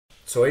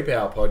Toy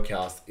Power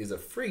Podcast is a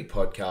free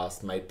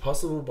podcast made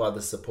possible by the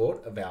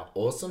support of our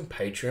awesome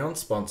Patreon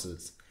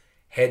sponsors.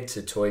 Head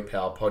to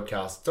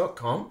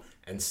toypowerpodcast.com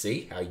and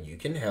see how you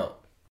can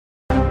help.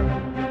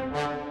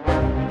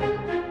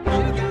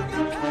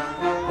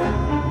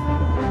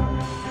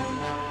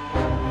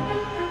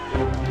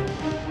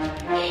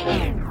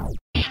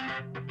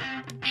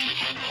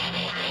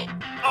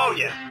 Oh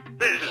yeah,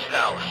 this is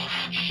power.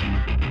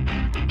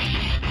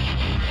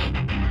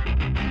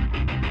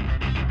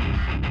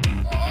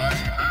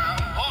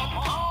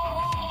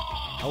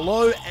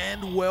 Hello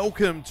and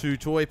welcome to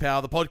Toy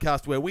Power, the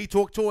podcast where we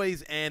talk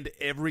toys and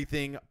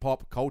everything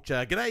pop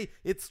culture. G'day,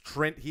 it's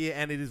Trent here,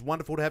 and it is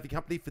wonderful to have your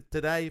company for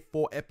today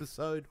for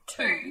episode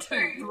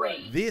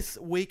 223. This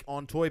week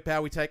on Toy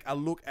Power, we take a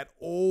look at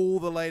all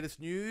the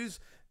latest news.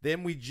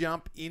 Then we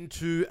jump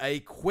into a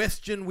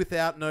question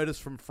without notice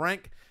from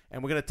Frank,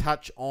 and we're going to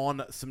touch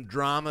on some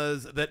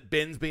dramas that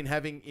Ben's been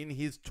having in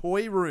his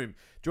toy room.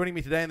 Joining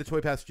me today in the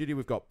Toy Power studio,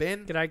 we've got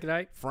Ben,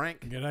 G'day.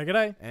 Frank,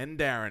 G'day. and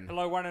Darren.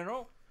 Hello, one and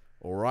all.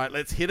 All right,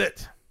 let's hit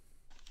it.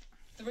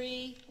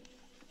 3,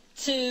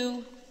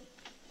 2,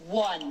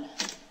 1.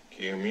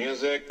 Cue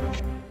music.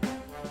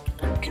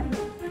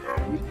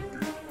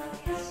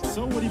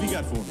 So what have you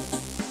got for me?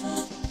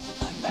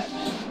 I'm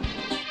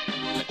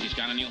Batman. But he's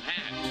got a new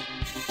hat.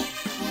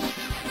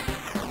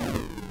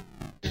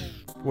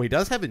 Well, he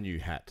does have a new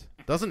hat,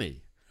 doesn't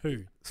he?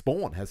 Who?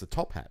 Spawn has a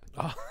top hat.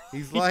 Oh.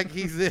 He's like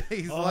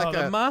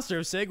The master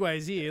of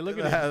segues here. Look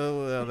at him.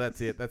 Well, that's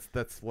it.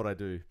 That's what I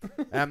do.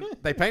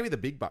 They pay me the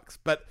big bucks,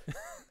 but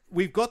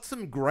we've got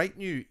some great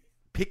new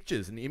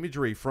pictures and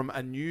imagery from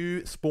a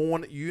new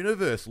Spawn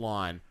universe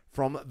line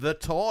from the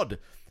Todd.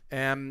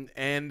 And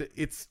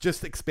it's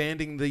just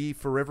expanding the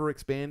forever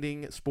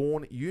expanding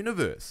Spawn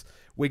universe.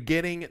 We're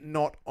getting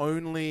not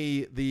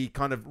only the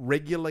kind of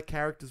regular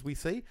characters we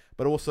see,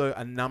 but also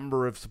a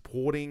number of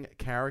supporting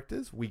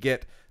characters. We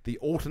get the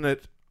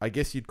alternate, I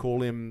guess you'd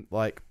call him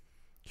like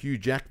Hugh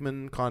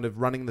Jackman kind of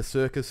running the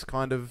circus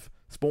kind of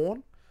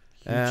Spawn.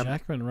 Hugh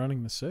Jackman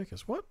running the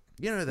circus. What?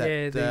 You know that,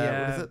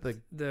 what is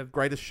it? The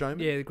Greatest Showman?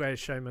 Yeah, the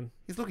Greatest Showman.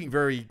 He's looking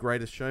very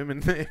Greatest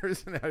Showman there,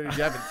 isn't he? You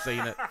haven't seen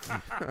it.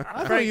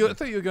 I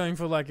thought you were going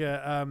for like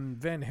a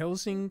Van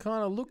Helsing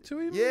kind of look to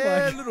him.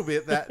 Yeah, Like... a little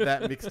bit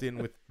that mixed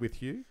in with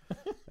Hugh.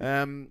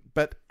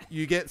 But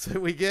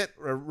we get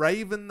a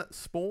Raven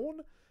Spawn,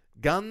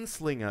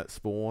 Gunslinger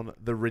Spawn,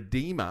 the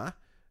Redeemer,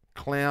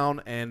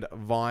 Clown, and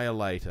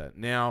Violator.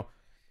 Now,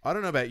 I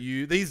don't know about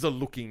you, these are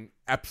looking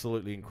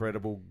absolutely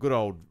incredible. Good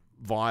old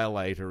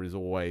Violator is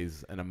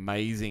always an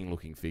amazing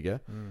looking figure.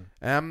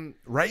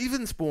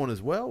 Raven Spawn as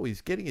well.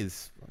 He's getting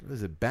his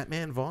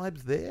Batman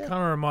vibes there.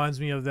 Kind of reminds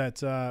me of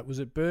that. Was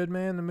it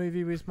Birdman, the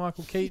movie with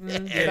Michael Keaton?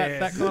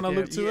 That kind of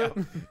look to it.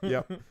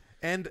 Yep.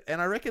 And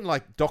I reckon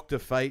like Dr.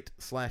 Fate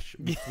 /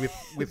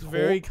 with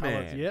very Hawkman,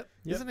 coloured. Yep.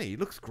 isn't he? He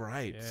looks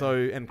great. Yeah. So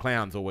and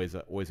Clown's always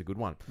a good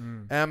one.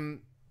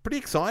 Pretty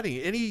exciting.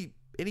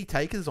 Any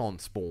takers on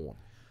Spawn?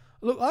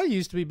 Look, I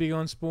used to be big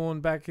on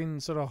Spawn back in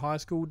sort of high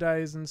school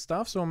days and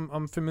stuff, so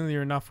I'm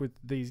familiar enough with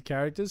these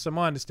characters. So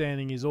my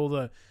understanding is all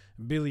the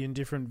billion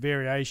different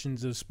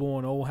variations of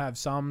Spawn all have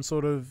some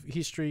sort of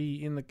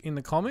history in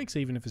the comics,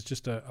 even if it's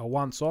just a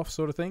once-off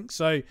sort of thing.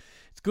 So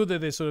it's good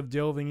that they're sort of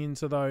delving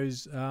into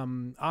those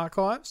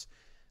archives.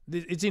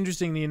 It's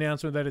interesting, the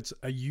announcement that it's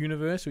a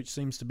universe, which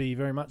seems to be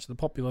very much the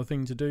popular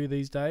thing to do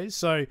these days.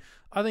 So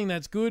I think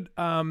that's good.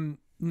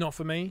 Not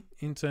for me,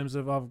 in terms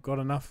of I've got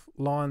enough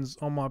lines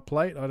on my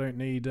plate. I don't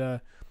need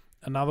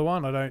another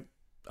one.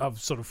 I've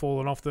sort of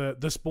fallen off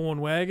the Spawn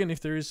wagon,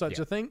 if there is such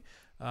a thing.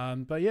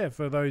 But yeah,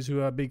 for those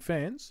who are big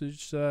fans,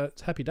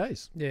 it's happy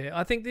days. Yeah,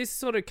 I think this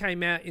sort of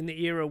came out in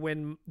the era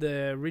when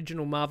the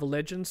original Marvel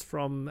Legends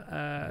from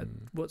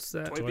what's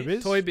that?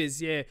 Toy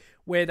Biz, yeah,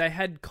 where they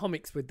had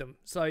comics with them.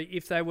 So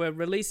if they were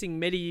releasing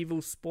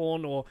Medieval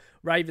Spawn or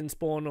Raven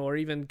Spawn or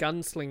even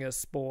Gunslinger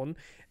Spawn,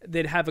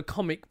 they'd have a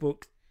comic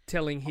book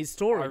telling his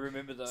story. I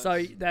remember those.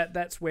 So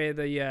that's where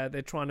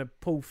they're trying to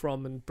pull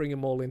from and bring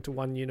them all into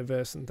one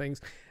universe and things.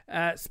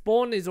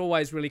 Spawn is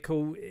always really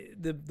cool.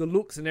 The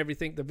looks and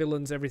everything, the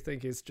villains,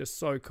 everything is just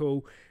so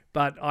cool.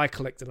 But I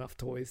collect enough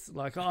toys.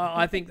 Like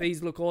I think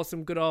these look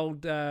awesome. Good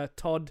old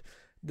Todd,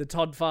 the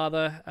Todd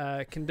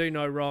father, can do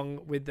no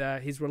wrong with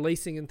his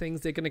releasing and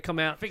things. They're going to come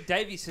out. I think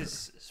Davey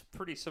says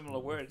pretty similar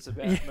words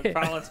about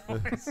McFarlane's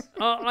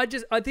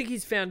toys. I think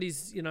he's found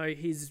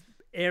his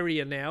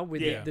area now with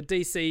the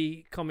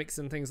DC comics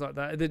and things like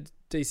that, the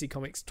DC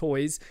comics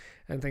toys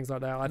and things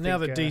like that. I now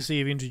think, that DC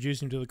have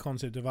introduced him to the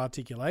concept of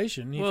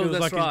articulation, he feels that's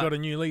like right. he's got a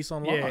new lease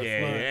on life. Yeah,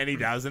 and he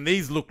does. And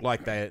these look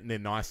like they're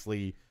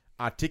nicely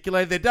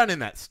articulated. They're done in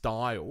that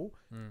style,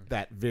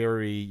 that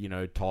very,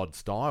 Todd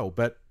style.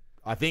 But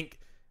I think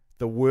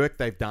the work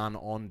they've done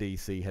on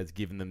DC has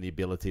given them the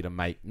ability to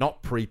make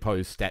not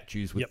pre-posed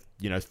statues with,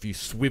 a few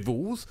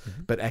swivels,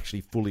 but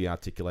actually fully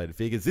articulated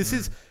figures. This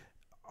is...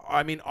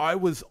 I mean, I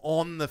was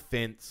on the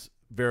fence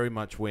very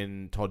much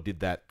when Todd did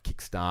that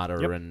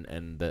Kickstarter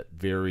and that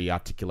very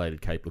articulated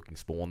cape-looking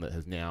Spawn that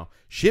has now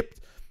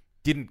shipped.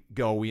 didn't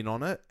go in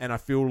on it, and I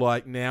feel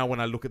like now when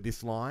I look at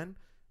this line,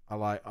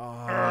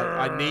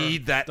 I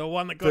need that The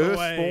one that got first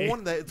away.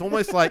 spawn. It's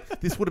almost like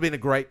this would have been a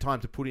great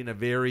time to put in a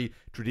very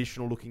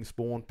traditional looking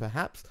spawn,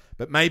 perhaps.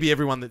 But maybe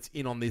everyone that's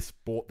in on this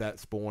bought that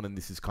spawn, and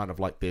this is kind of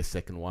like their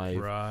second wave.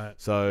 Right.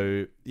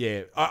 So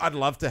yeah, I'd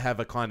love to have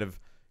a kind of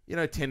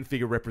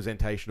 10-figure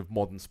representation of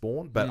modern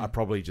spawn, but I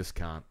probably just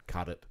can't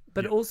cut it.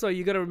 But also,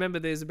 you got to remember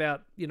there's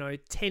about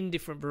 10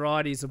 different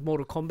varieties of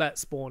Mortal Kombat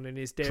spawn in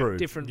his True.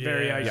 different Yeah.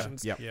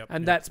 variations, Yep.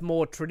 and that's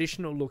more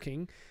traditional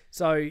looking.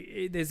 So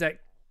there's that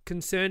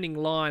concerning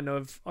line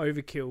of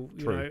overkill,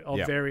 True. of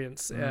Yep.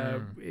 variance,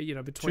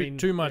 between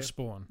Too much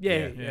spawn. Yeah,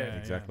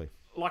 Exactly.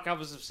 Like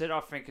others have said, I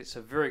think it's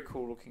a very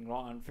cool looking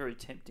line, very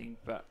tempting,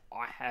 but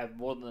I have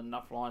more than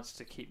enough lines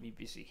to keep me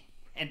busy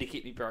and to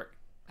keep me broke.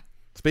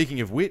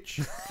 Speaking of which,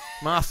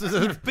 Masters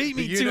of Beat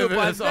me the to it by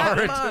Universe that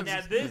Origins. much.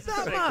 Now there's the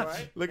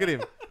segue. Look at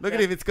him. Look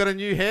at him. It's got a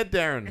new head,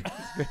 Darren.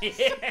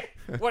 Yeah.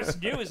 What's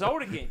new is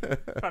old again,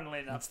 funnily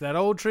enough. It's that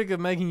old trick of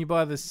making you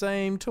buy the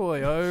same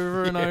toy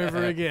over and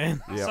over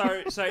again.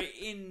 So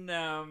in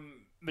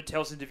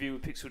Mattel's interview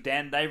with Pixel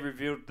Dan, they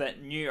revealed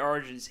that new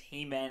Origins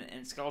He-Man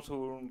and Skeletor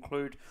will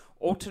include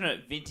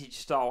alternate vintage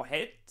style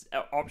head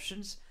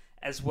options,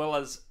 as well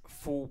as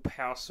full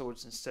power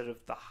swords instead of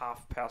the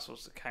half power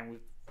swords that came with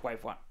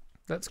Wave 1.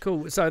 That's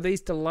cool. So are these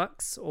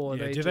deluxe or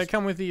Yeah, they do just... they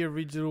come with the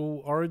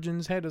original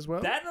Origins head as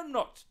well? That I'm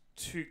not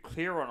too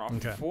clear on. I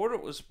Okay. thought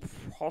it was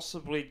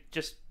possibly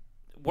just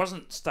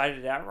wasn't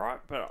stated outright,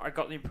 but I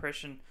got the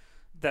impression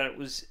that it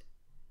was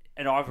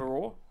an either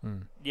or.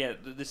 Yeah,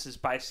 this is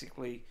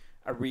basically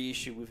a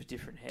reissue with a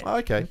different head.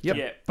 Okay. Yep.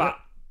 Yeah, but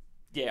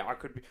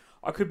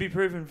I could be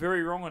proven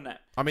very wrong on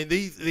that. I mean,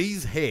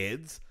 these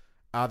heads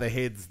are the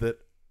heads that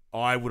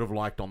I would have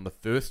liked on the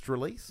first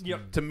release.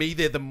 Yep. To me,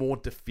 they're the more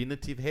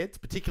definitive heads,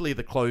 particularly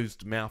the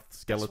closed mouth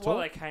That's Skeletor.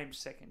 why they came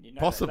second. You know,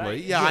 Possibly.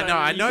 that, Yeah, I know-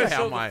 I you know just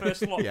how saw my- the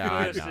first lot Yeah,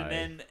 I first, know.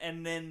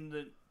 and then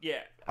the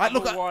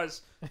Look,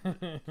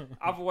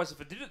 Otherwise,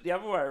 if I did it the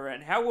other way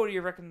around, how well do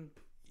you reckon?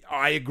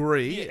 I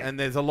agree, Yeah. and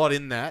there's a lot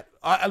in that.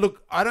 I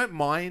don't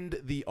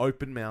mind the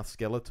open mouth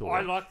Skeletor.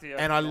 I like the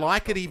and I open mouth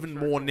like it Skeletor, even it's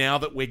very more cool. now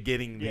that we're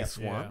getting this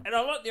Yeah. one. And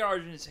I like the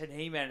Origins head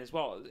He-Man as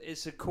well.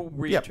 It's a cool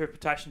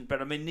reinterpretation,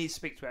 but I mean, these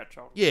speak to our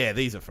childhood. Yeah,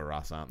 these are for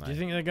us, aren't Do they? you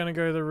think they're going to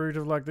go the route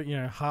of like the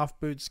half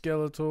boot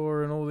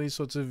Skeletor and all these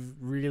sorts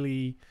of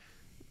really?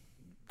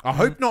 I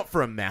hope not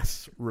for a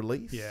mass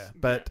release. Yeah.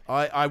 But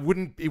I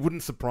wouldn't. It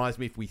wouldn't surprise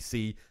me if we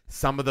see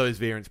some of those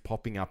variants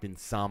popping up in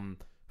some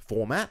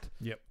format.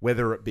 Yep.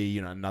 Whether it be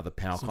another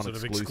PowerCon sort of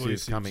exclusive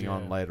exclusives, coming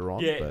on yeah. later on.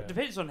 Yeah, it but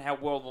depends on how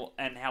well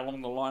and how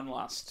long the line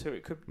lasts too.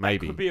 It could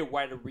Maybe. that could be a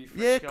way to refresh.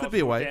 Yeah, it could be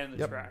a Skeletor way. down the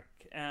Yep. track.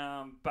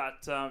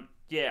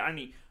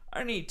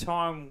 Only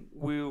time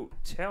will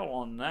tell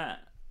on that.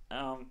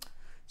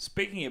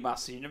 Speaking of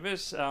Master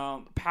Universe,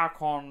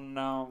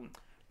 PowerCon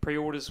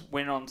pre-orders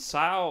went on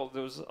sale.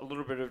 There was a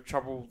little bit of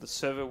trouble. The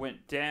server went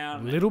A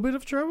down. little bit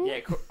of trouble?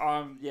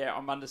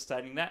 I'm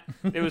understating that.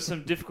 There was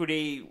some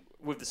difficulty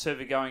with the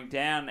server going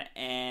down,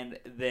 and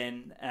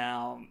then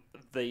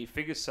the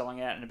figures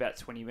selling out in about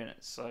 20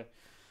 minutes. So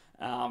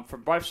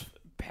from both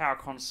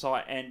PowerCon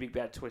site and Big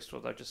Bad Toy Store,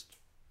 they've just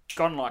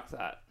gone like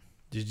that.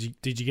 Did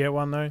you get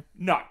one though?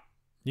 No,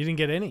 You didn't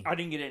get any. I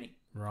didn't get any.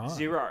 Right.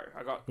 Zero.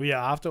 I got. Well,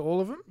 yeah, after all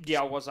of them.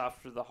 Yeah, I was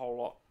after the whole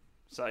lot.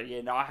 So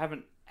yeah, no, I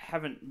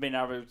haven't been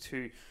able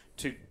to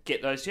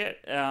get those yet.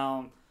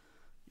 I've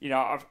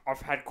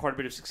had quite a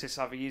bit of success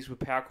over years with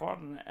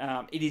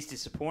PowerCon. It is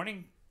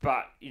disappointing,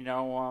 but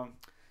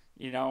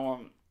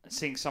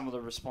seeing some of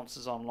the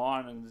responses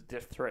online and the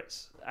death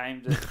threats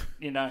aimed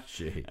at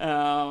Gee.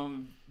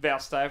 Val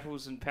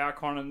Staples and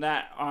PowerCon and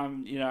that,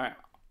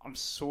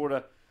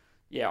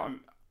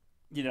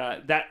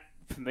 that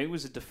for me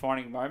was a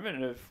defining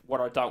moment of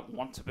what I don't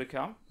want to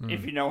become,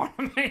 if you know what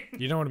I mean.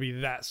 You don't want to be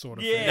that sort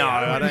of. Yeah, fan. No,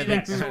 I I don't don't be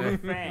that think so. sort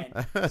of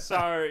fan.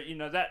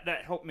 So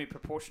that helped me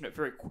proportionate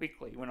very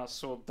quickly when I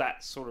saw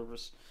that sort of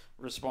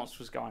response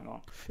was going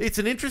on. It's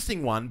an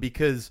interesting one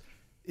because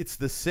it's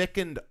the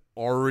second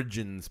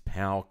Origins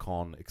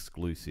PowerCon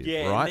exclusive,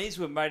 Yeah, right? and these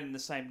were made in the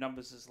same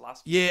numbers as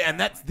last year. Yeah,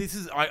 and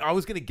I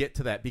was going to get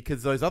to that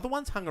because those other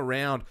ones hung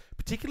around,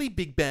 particularly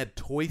Big Bad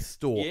Toy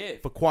Store, Yeah.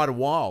 for quite a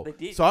while. They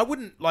did. So I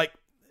wouldn't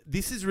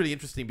this is really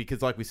interesting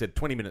because, like we said,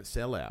 20-minute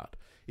sellout.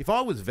 If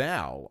I was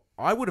Val,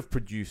 I would have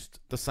produced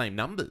the same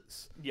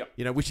numbers. Yep.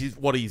 Which is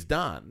what he's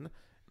done,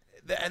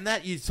 and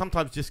that you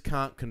sometimes just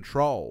can't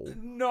control.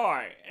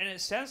 No, and it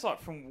sounds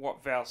like from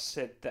what Val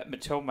said that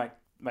Mattel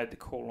made the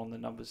call on the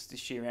numbers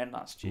this year and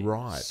last year.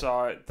 Right.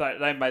 So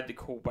they made the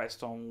call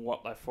based on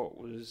what they thought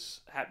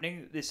was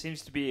happening. There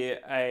seems to be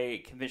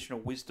a conventional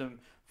wisdom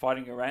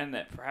fighting around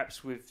that,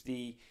 perhaps with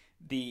the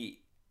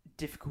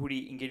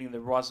difficulty in getting the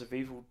Rise of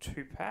Evil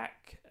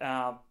 2-pack,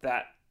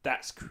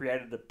 that's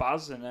created a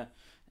buzz and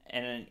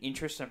an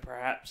interest and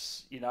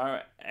perhaps,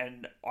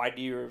 an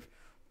idea of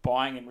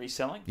buying and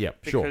reselling. Yeah,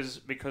 sure.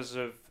 Because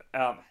of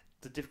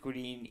the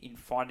difficulty in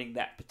finding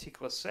that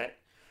particular set,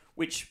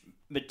 which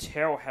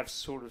Mattel have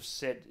sort of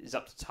said is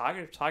up to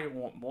Target. If Target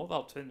want more,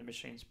 they'll turn the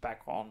machines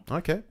back on.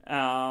 Okay.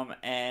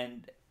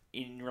 And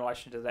in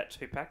relation to that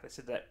 2-pack. They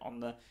said that on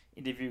the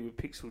interview with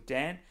Pixel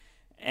Dan,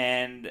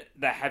 and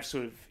they have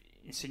sort of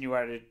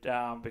insinuated,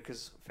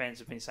 because fans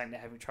have been saying they're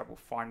having trouble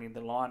finding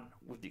the line,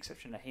 with the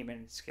exception of He-Man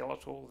and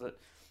Skeletor, that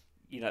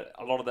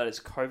a lot of that is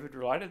COVID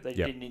related. They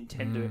didn't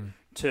intend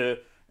to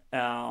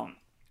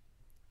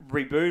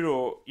reboot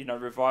or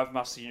revive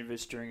Master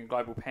Universe during a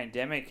global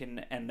pandemic,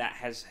 and that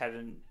has had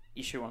an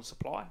issue on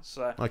supply.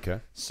 So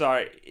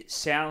it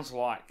sounds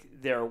like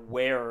they're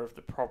aware of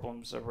the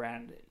problems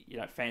around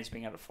fans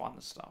being able to find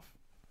the stuff.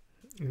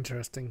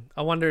 Interesting.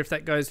 I wonder if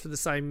that goes for the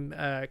same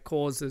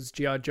cause as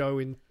G.I. Joe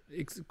in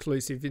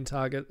exclusive in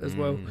Target as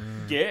well.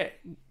 Yeah,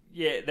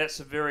 that's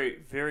a very,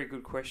 very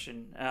good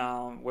question.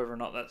 Whether or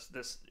not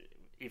that's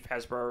if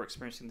Hasbro are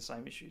experiencing the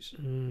same issues.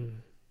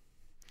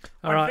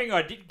 One thing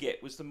I did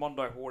get was the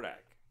Mondo Hordak.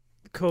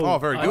 Cool. Oh,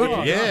 very good.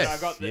 I Yes.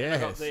 got the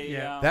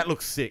that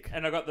looks sick.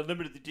 And I got the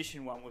limited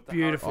edition one with the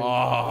beautiful.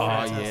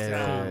 Hurricane.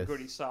 Yes.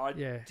 Goody. So I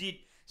did.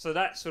 So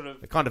that sort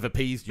of It kind of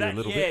appeased you a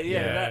little bit.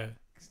 Yeah.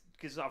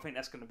 Because I think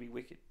that's going to be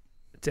wicked.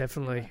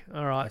 Definitely.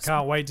 All right. I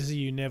can't wait to see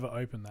you never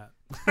open that.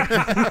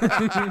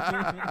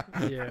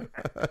 Yeah.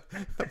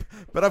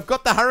 But I've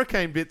got the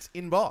Hurricane bits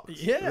in box.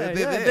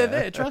 They're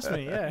there. Trust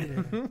me.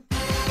 Yeah.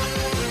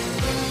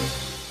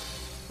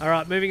 All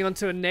right, moving on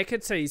to a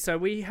NECA tease. So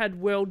we had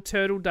World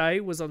Turtle Day,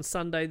 was on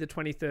Sunday the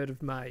 23rd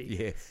of May.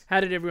 Yes. How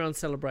did everyone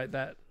celebrate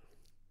that?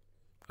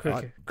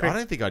 I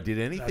don't think I did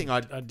anything. I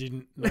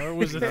didn't know it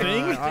was a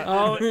thing.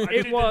 I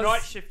it did was the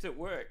night shift at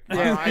work.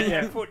 Yeah.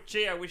 I thought,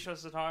 gee, I wish I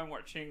was at home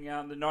watching the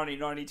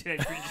 1990 Teenage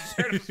Mutant Ninja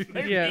Turtles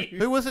movie. Yeah.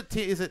 Who was it?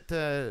 Is it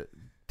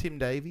Tim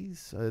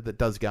Davies that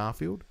does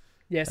Garfield?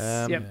 Yes.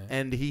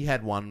 And he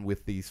had one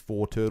with these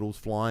 4 turtles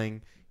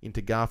flying into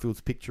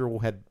Garfield's picture, all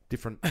had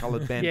different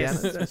coloured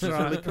bandanas. Yes, that's which was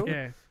right. really cool.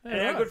 Yeah. And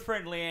our good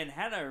friend Leanne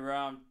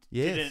Hanna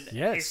did an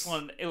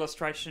excellent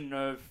illustration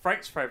of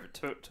Frank's favourite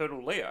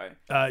turtle, Leo.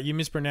 You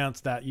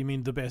mispronounced that. You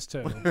mean the best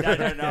turtle.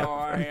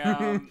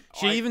 No.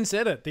 She even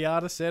said it. The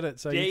artist said it,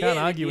 so you can't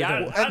argue with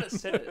her. The artist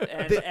said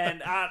it.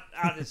 And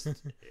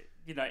artist,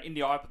 in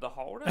the eye of the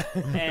beholder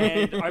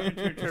and open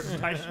to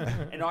interpretation.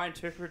 And I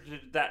interpreted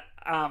that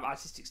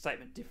artistic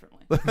statement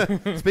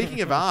differently.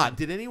 Speaking of art,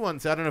 did anyone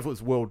say, I don't know if it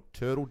was World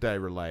Turtle Day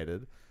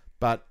related,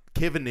 but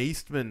Kevin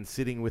Eastman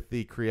sitting with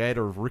the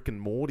creator of Rick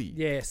and Morty.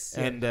 Yes.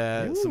 And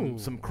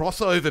some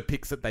crossover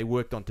pics that they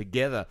worked on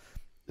together.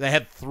 They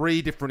had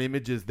 3 different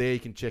images there. You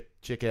can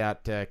check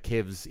out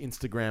Kev's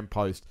Instagram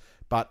post.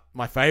 But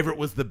my favourite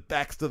was the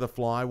Baxter the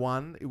Fly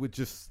one. It was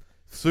just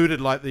suited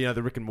like the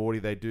Rick and Morty.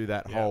 They do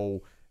that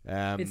whole...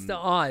 it's the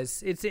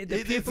eyes. It's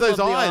those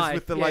eyes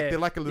with the they're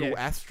like a little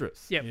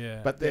asterisk. Yep.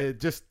 Yeah. But they're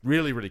just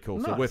really, really cool.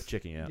 So Nice. worth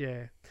checking out.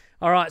 Yeah.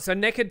 All right, so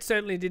NECA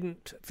certainly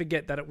didn't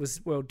forget that it was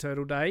World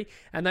Turtle Day,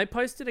 and they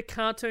posted a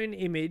cartoon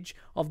image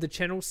of the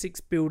Channel 6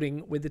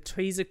 building with a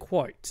teaser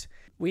quote.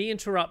 We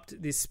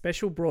interrupt this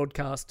special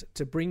broadcast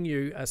to bring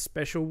you a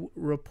special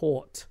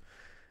report.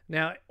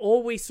 Now,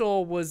 all we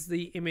saw was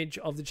the image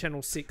of the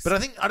Channel 6. But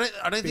I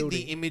don't think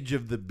the image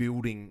of the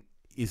building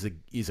is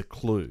a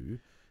clue.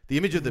 The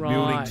image of the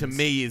building to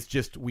me is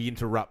just we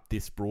interrupt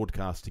this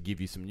broadcast to give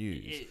you some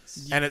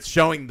news. And it's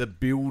showing the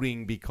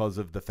building because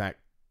of the fact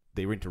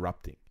they're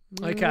interrupting.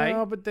 Okay.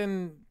 No, but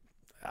then...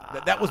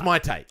 That was my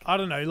take. I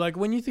don't know. Like,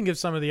 when you think of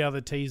some of the other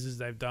teasers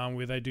they've done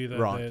where they do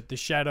the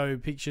shadow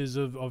pictures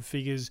of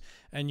figures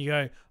and you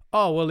go,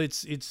 oh, well,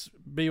 it's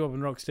Bebop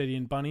and Rocksteady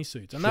in bunny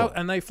suits.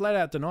 And they flat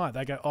out deny it.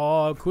 They go,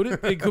 oh, could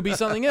it? It could be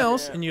something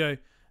else. And you go...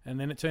 And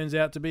then it turns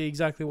out to be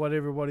exactly what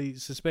everybody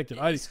suspected.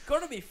 It's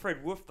got to be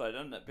Fred Wolf, though,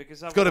 doesn't it?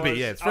 Because it's got to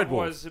be, it's Fred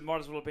Wolf. Otherwise, it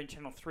might as well have been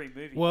Channel 3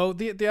 movie. Well,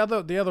 the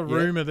other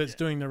rumor that's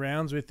doing the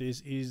rounds with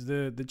this is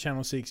the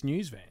Channel 6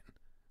 news van.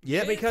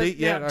 Yeah, because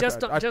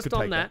just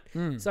on that.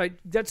 So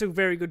that's a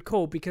very good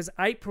call because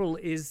April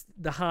is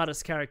the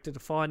hardest character to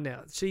find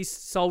now. She's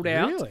sold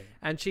out,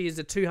 and she is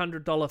a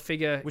 $200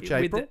 figure. Which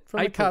April?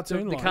 From the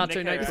cartoon the line.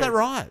 cartoon Is that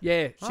right?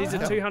 Yeah, she's a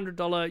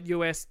 $200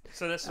 US.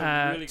 So that's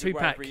a really good way of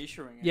 2-pack.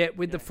 reissuing it. Yeah,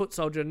 with the foot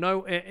soldier.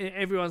 No,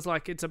 everyone's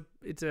like it's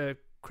a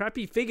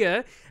crappy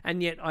figure,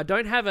 and yet I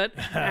don't have it,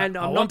 and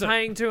I'm not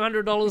paying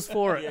 $200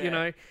 for it.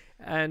 Yeah.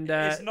 And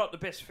it's not the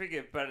best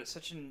figure, but it's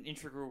such an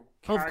integral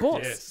character. of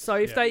course. Yes. So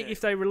if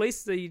they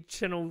release the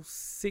Channel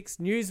 6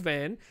 news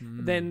van,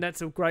 then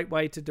that's a great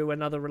way to do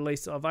another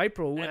release of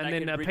April and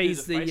then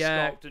appease the face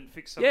sculpt and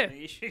fix some of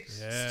the issues.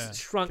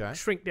 Yeah.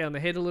 Shrink down the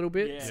head a little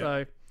bit. Yeah.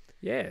 So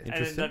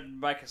And then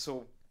make us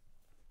all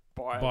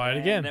buy it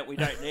again that we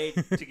don't need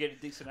to get a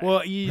decent.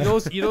 Well, you'd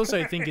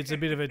also think it's a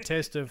bit of a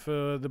tester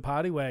for the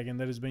party wagon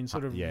that has been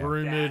sort of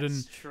rumoured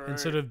and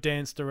sort of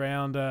danced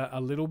around a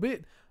little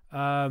bit.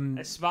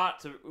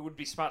 It would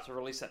be smart to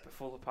release that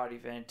before the party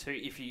van too,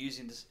 if you're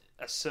using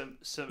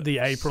the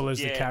April as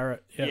the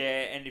carrot. Yep. Yeah,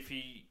 and if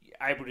you're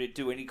able to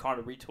do any kind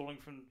of retooling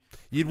from,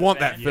 you'd want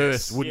that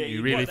first, wouldn't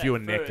you? Really, if you were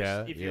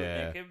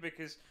NECA,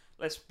 because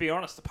let's be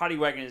honest, the party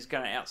wagon is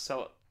going to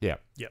outsell it.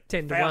 Yeah,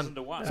 10 to 1,000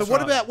 to 1. So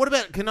what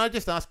about? Can I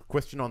just ask a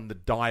question on the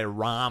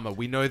diorama?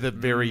 We know the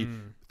very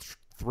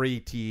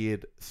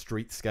 3-tiered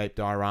streetscape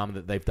diorama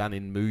that they've done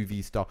in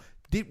movie style.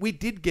 We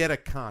did get a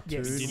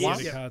cartoon Yes. It one.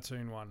 is a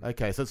cartoon one.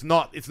 Okay, so it's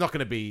not going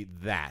to be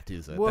that,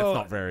 is it? Well, That's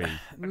not very.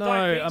 No,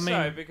 I don't I think mean,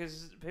 so,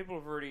 because people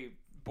have already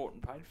bought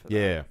and paid for that.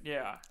 Yeah.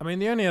 Yeah. I mean,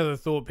 the only other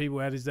thought people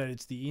had is that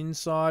it's the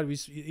inside.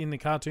 In the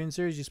cartoon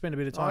series, you spend a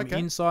bit of time okay.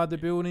 inside the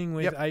building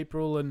with Yep.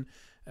 April and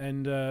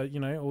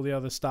all the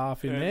other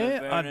staff in Herman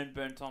there. Vernon,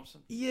 Burn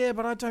Thompson. Yeah,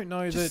 but I don't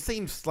know It that just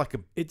seems like a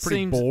it pretty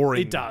seems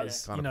boring it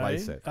does, kind you of know,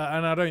 playset.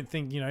 and I don't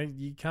think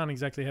you can't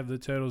exactly have the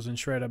Turtles and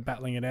Shredder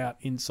battling it out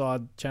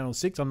inside Channel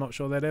 6. I'm not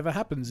sure that ever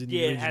happens in the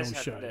Yeah, it original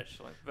has show. happened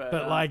actually.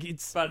 But like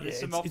it's, but yeah, it's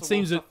some it's- it off-the-wall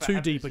seems stuff that too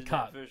happens deep a in that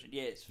cut, version.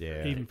 Yeah, it's Yeah.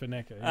 very even deep. for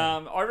NECA. Yeah.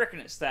 I reckon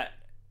it's that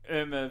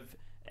Irma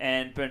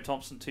and Burn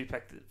Thompson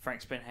 2-pack that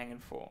Frank's been hanging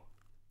for.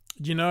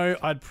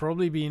 I'd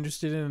probably be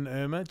interested in an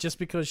Irma just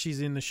because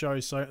she's in the show.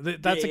 So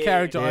that's a Yeah,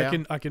 character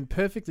yeah. I can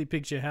perfectly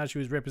picture how she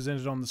was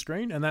represented on the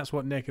screen, and that's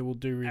what NECA will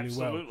do really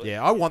well. Absolutely.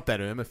 Yeah, I want that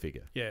Irma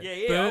figure. Yeah,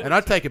 Yeah, Burn- And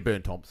I'd take a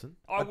Burn Thompson.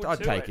 I would I'd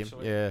too, take him.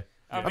 actually. Yeah.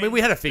 I I mean, mean,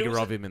 we had a there figure was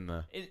of him in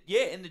the.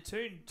 In the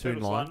Toon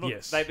Turtles line. line, look,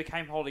 Yes. they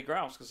became holy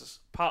grails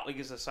partly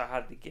because they're so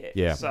hard to get.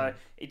 Yeah. So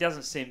it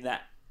doesn't seem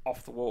that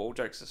off the wall, all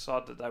jokes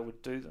aside, that they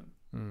would do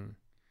them.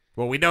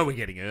 Well, we know we're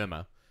getting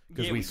Irma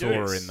because Yeah, we we saw do.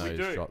 her in We those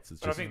do. shots.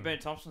 It's But just, I think Burn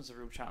Thompson's a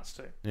real chance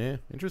too. yeah,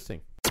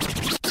 interesting.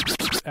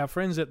 Our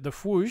friends at the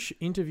Whoosh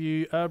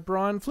interview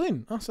Brian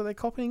Flynn. Oh, so they're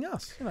copying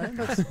us.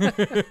 That's...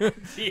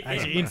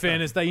 Actually, in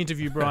fairness, they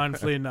interview Brian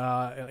Flynn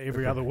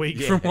every other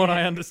week, from what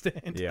I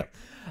understand. Yeah.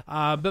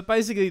 But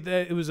basically,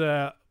 it was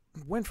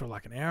went for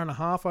like an hour and a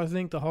half, I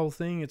think, the whole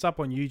thing. It's up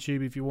on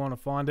YouTube if you want to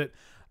find it.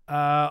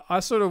 I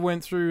sort of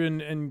went through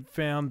and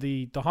found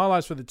the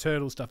highlights for the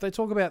Turtle stuff. They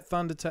talk about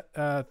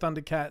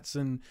Thundercats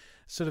and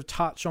sort of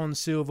touch on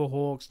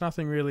Silverhawks.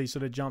 Nothing really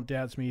sort of jumped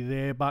out to me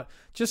there, but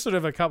just sort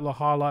of a couple of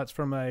highlights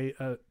from a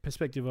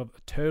perspective of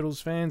Turtles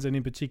fans, and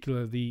in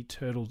particular the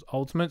Turtles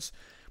Ultimates.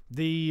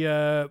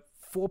 The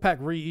 4-pack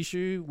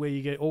reissue where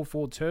you get all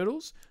 4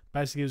 Turtles,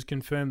 basically it was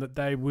confirmed that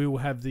they will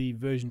have the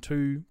version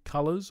 2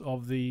 colours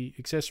of the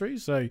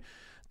accessories, so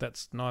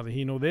that's neither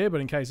here nor there, but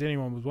in case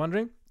anyone was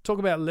wondering. Talk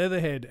about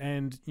Leatherhead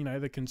and,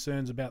 the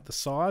concerns about the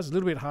size. A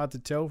little bit hard to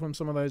tell from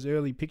some of those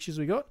early pictures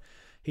we got.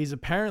 He's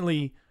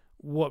apparently,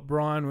 what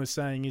Brian was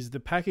saying is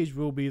the package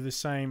will be the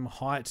same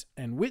height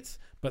and width,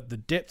 but the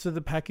depth of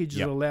the package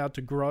is allowed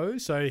to grow.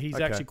 So he's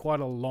actually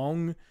quite a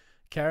long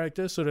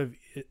character, sort of.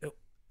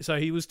 So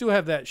he will still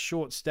have that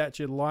short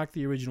stature like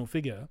the original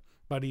figure,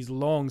 but he's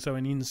long, so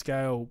an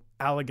in-scale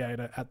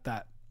alligator at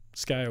that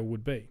scale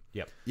would be.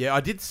 Yep. Yeah, I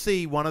did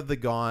see one of the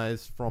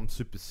guys from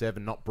Super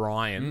 7, not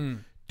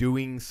Brian,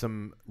 doing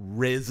some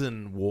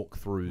resin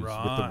walkthroughs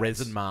with the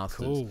Resin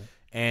Masters. Cool.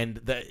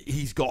 And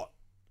he's got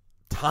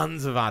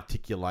tons of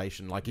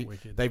articulation. Like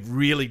they've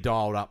really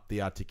dialed up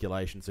the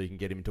articulation so you can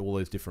get him into all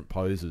those different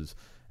poses.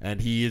 And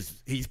he's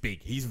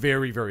big. He's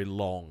very, very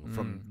long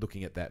from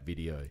looking at that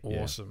video.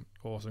 Awesome.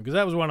 Because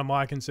that was one of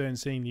my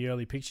concerns seeing the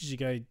early pictures.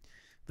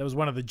 That was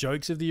one of the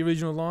jokes of the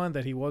original line,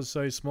 that he was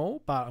so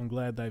small, but I'm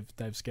glad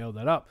they've scaled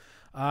that up.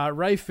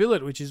 Ray Fillet,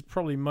 which is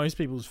probably most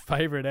people's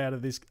favourite out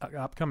of this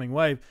upcoming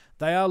wave,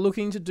 they are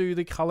looking to do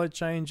the colour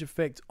change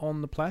effect on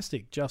the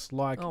plastic, just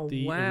like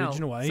the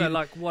original way. So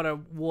like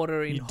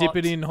water in you hot... dip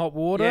it in hot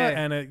water, Yeah.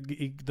 and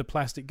the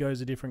plastic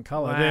goes a different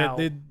colour. Wow.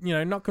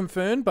 They're not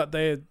confirmed, but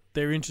they're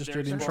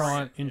interested in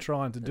exploring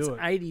trying to It's do it.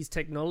 80s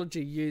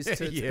technology used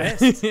to its Yeah.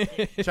 best.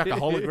 Chuck a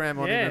hologram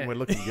on him and we're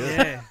looking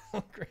good.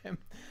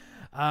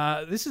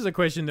 Yeah. This is a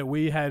question that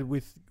we had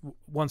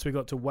once we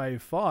got to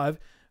Wave 5.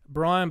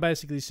 Brian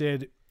basically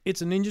said,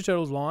 it's a Ninja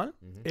Turtles line.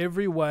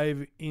 Every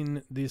wave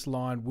in this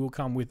line will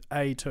come with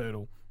a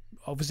turtle.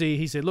 Obviously,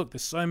 he said, look,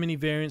 there's so many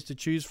variants to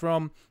choose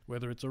from,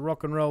 whether it's a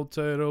rock and roll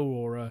turtle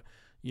or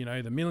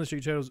the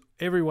military turtles.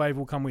 Every wave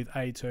will come with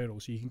a turtle.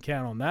 So you can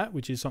count on that,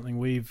 which is something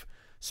we've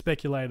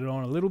speculated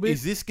on a little bit.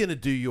 Is this going to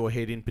do your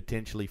head in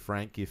potentially,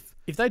 Frank, If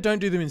they don't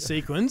do them in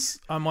sequence,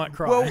 I might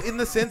cry. Well, in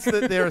the sense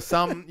that there are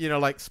some,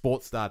 like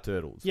Sports Star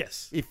Turtles.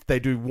 Yes. If they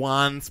do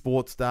one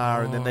Sports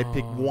Star and then they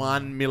pick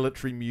one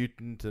military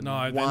mutant and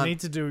No, one... they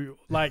need to do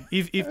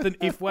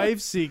if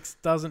Wave 6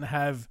 doesn't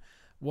have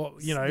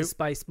The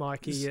Space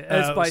Mikey,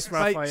 Space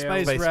Raphael.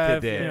 Space Space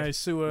Rav, Cadet.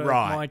 Sewer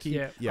Right. Mikey.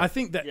 Yeah. Yeah. I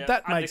think that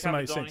makes the Undercover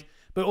most Donnie. sense.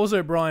 But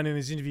also Brian in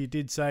his interview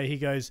did say, he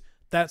goes,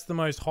 that's the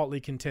most hotly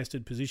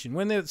contested position.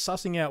 When they're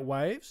sussing out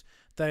waves,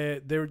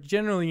 they're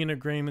generally in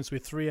agreements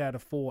with 3 out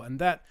of 4, and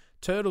that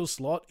turtle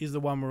slot is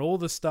the one where all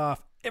the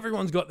staff,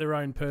 everyone's got their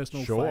own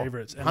personal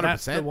favourites, and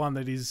that's 100%. the one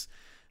that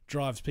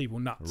drives people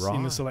nuts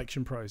in the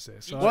selection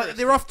process. So Well,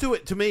 they're off to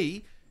it. To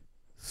me,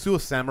 Sewer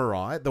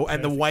Samurai,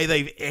 and the way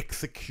they've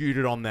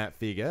executed on that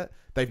figure,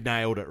 they've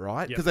nailed it,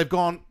 right? Because they've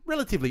gone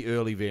relatively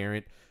early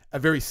variant, a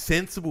very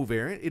sensible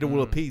variant. It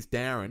will appease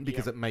Darren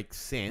because it makes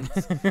sense.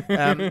 But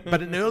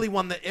an early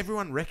one that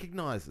everyone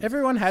recognises.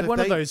 everyone had So one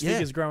of they- those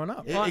figures growing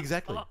up. Yeah,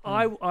 exactly.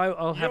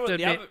 I'll have to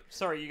admit,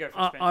 sorry, you go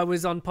first. Ben. I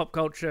was on Pop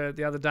Culture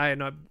the other day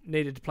and I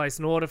needed to place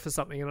an order for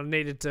something and I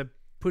needed to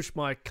pushed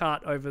my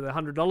cart over the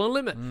 $100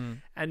 limit.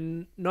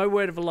 And no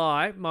word of a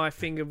lie, my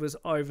finger was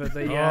over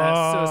the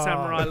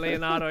Samurai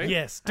Leonardo.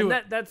 Yes, and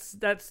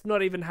that's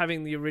not even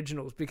having the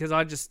originals, because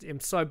I just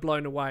am so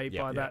blown away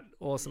by that.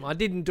 Awesome. I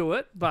didn't do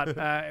it, but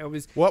I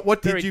was What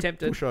very did you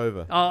tempted. push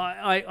over?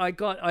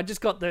 I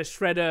just got the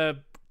shredder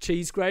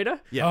cheese grater.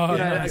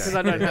 Yeah. Because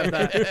I don't have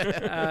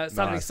that.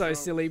 Something so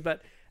silly,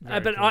 but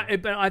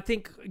I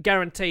think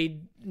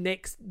guaranteed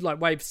next,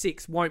 like wave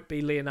 6 won't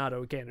be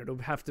Leonardo again. It'll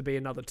have to be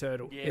another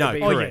turtle. Yeah. It'll No,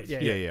 be- correct.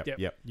 Yeah.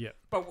 Yeah.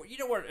 But you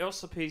know what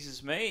else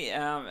appeases me,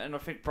 and I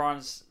think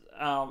Brian's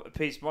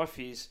appeased my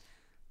fears.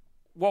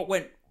 What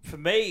went for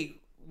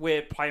me,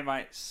 where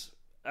Playmates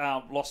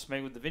lost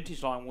me with the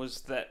vintage line,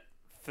 was that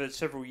for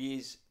several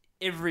years,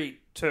 every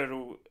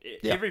turtle,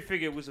 every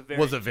figure was a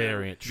variant. Was a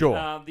variant,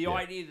 sure. The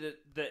idea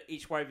that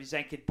each wave is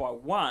anchored by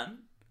one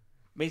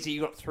means that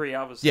you've got 3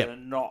 others Yeah. that are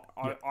not.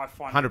 I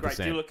find 100%. a great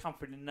deal of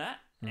comfort in that.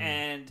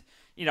 And,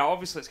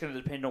 obviously it's going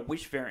to depend on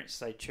which variants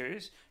they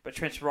choose. But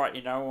Trent's right,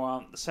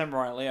 the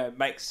Samurai Leo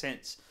makes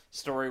sense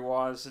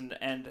story-wise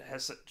and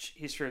has such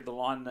history of the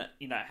line that,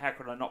 how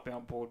could I not be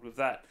on board with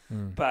that?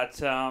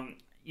 But,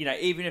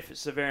 even if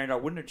it's the variant I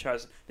wouldn't have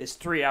chosen, there's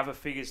 3 other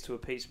figures to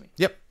appease me.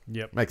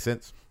 Yep. Makes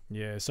sense.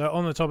 Yeah, so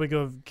on the topic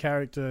of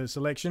character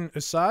selection,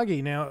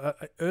 Usagi. Now,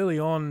 early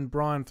on,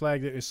 Brian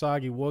flagged that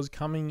Usagi was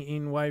coming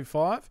in Wave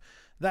 5.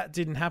 That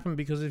didn't happen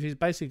because of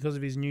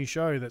his new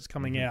show that's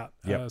coming out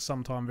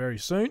sometime very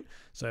soon.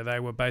 So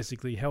they were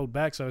basically held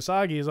back. So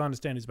Usagi, as I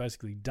understand, is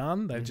basically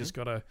done. They've just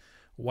got to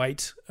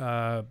wait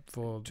for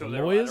the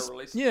lawyers.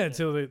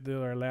 Until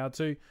they're allowed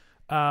to.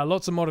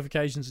 Lots of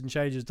modifications and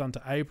changes done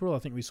to April. I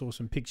think we saw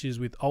some pictures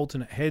with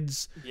alternate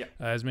heads,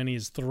 as many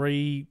as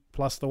 3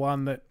 plus the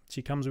one that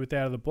she comes with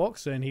out of the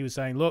box. And he was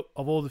saying, look,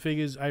 of all the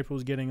figures,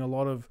 April's getting a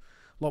lot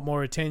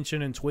more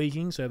attention and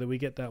tweaking so that we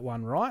get that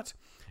one right.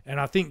 And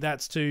I think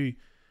that's to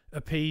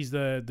appease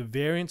the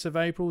variants of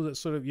April. That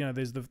sort of,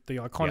 there's the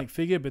iconic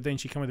figure, but then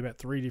she came with about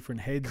 3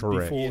 different heads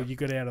before you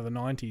got out of the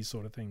 90s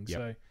sort of thing.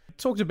 So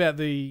talked about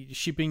the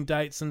shipping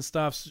dates and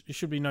stuff. It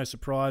should be no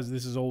surprise.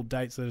 This is all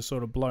dates that are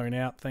sort of blown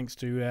out thanks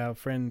to our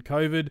friend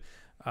COVID.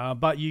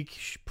 But you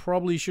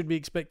probably should be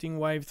expecting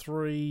Wave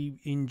 3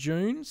 in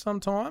June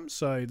sometime.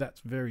 So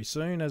that's very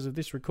soon as of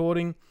this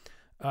recording.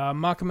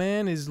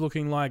 Markman is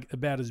looking like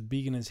about as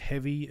big and as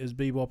heavy as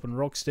Bebop and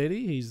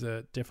Rocksteady. He's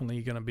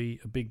definitely going to be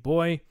a big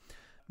boy.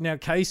 Now,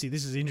 Casey,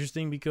 this is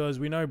interesting because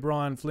we know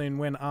Brian Flynn,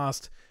 when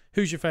asked,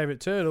 who's your favourite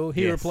turtle,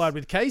 he replied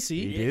with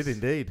Casey. He did,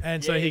 indeed.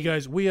 And so he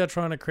goes, we are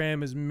trying to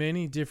cram as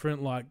many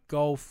different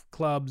golf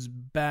clubs,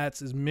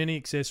 bats, as many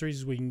accessories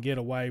as we can get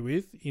away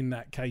with in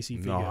that Casey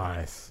figure.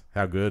 Nice.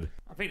 How good.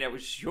 I think that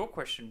was your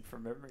question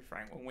from memory,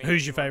 Frank.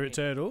 Who's your favourite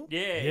turtle?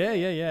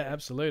 Yeah,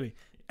 absolutely.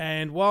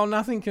 And while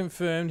nothing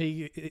confirmed,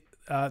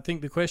 I think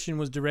the question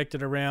was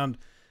directed around,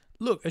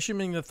 look,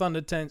 assuming the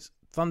Thunder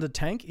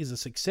Tank is a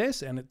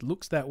success and it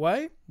looks that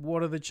way,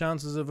 what are the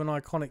chances of an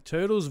iconic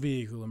Turtles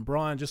vehicle? And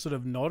Brian just sort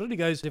of nodded. He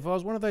goes, if I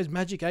was one of those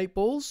magic 8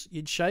 balls,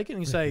 you'd shake it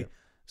and you say,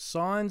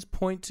 signs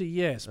point to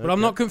yes. But I'm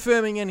not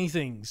confirming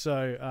anything.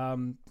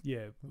 So,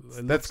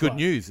 That's good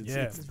news.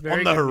 It's very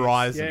on the good news.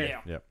 horizon.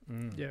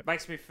 Yeah.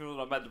 Makes me feel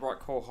that I made the right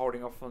call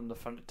holding off on the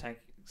Thunder Tank,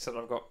 so that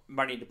I've got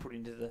money to put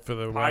into the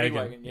party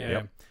wagon.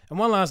 Yeah. And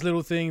one last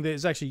little thing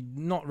that's actually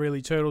not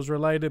really Turtles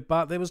related,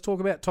 but there was talk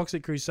about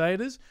Toxic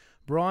Crusaders.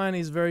 Brian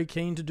is very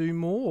keen to do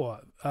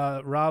more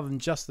rather than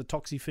just the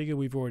Toxie figure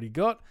we've already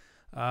got.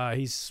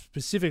 He's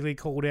specifically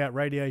called out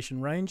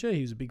Radiation Ranger.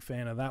 He was a big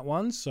fan of that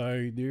one.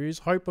 So there is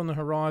hope on the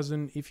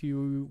horizon if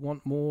you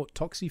want more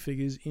Toxie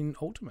figures in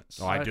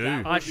Ultimates. I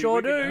do. I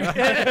sure do.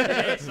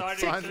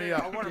 Sign me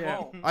up. I want them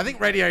all. I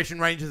think Radiation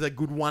Range is a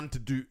good one to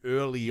do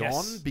early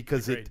on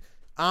because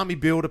Army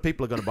Builder,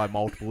 people are going to buy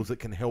multiples. It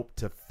can help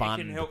to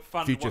fund future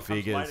what comes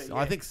figures. later,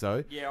 I think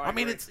so. Yeah, I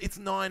mean, agree. it's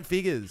 9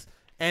 figures.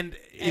 And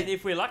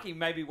if we're lucky,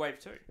 maybe Wave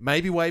 2.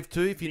 Maybe Wave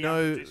 2, if you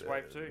know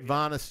Wave 2,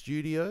 Varna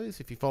Studios.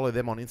 If you follow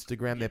them on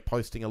Instagram, they're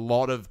posting a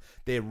lot of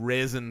their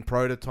resin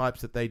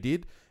prototypes that they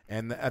did.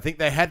 And I think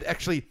they had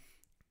actually,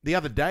 the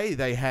other day,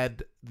 they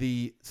had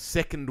the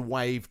second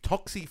wave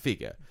Toxie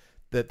figure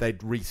that they'd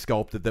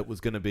resculpted that was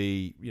going to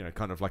be,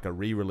 kind of like a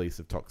re-release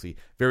of Toxie.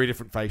 Very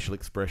different facial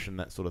expression,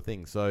 that sort of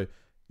thing. So,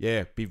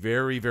 yeah, be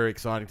very, very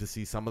exciting to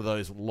see some of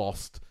those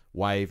lost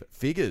wave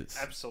figures.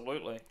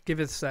 Absolutely. Give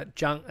us that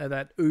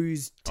that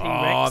ooze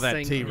T-Rex that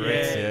thing.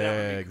 T-Rex. Yeah,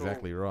 that would be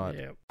exactly right.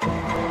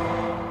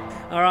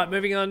 Yeah. All right,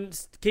 moving on.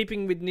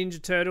 Keeping with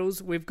Ninja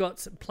Turtles, we've got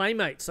some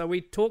Playmates. So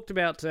we talked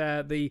about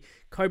the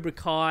Cobra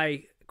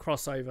Kai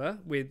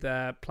crossover with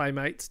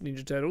Playmates,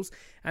 Ninja Turtles.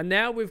 And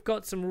now we've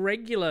got some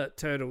regular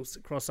Turtles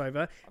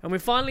crossover. And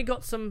we've finally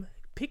got some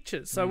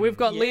pictures. So we've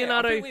got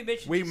Leonardo. I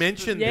think We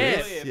mentioned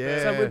Yes. this. earlier,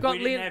 Yeah. So we've got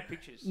we didn't have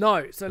pictures.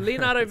 No, so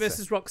Leonardo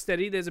versus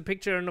Rocksteady. There's a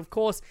picture, and of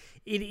course,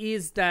 it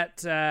is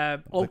that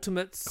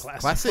Ultimates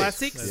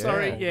Classics.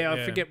 Sorry, Yeah.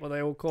 I forget what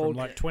they all From called.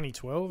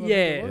 2012. I think Yeah.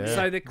 it was.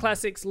 So the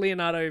classics: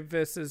 Leonardo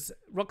versus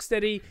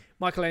Rocksteady,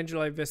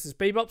 Michelangelo versus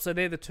Bebop. So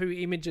they're the 2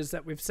 images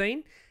that we've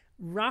seen.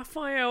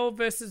 Raphael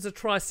versus a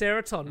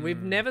Triceraton.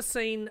 We've never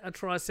seen a Not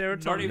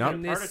Triceraton even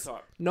in a this.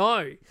 prototype.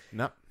 No.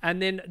 No.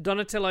 And then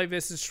Donatello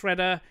versus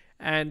Shredder.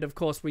 And, of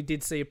course, we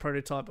did see a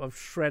prototype of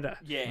Shredder.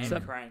 Yeah, and So-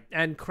 Krang.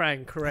 And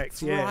Krang, correct.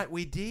 That's yeah. right,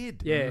 we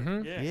did. Yeah.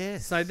 Yeah.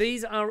 Yes. So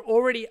these are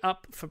already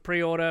up for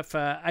pre-order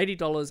for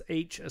 $80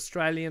 each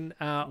Australian.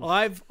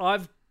 I've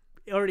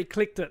already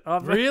clicked it.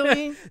 I've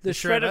Really? the The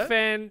Shredder Shredder?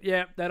 fan.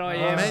 Yeah, that I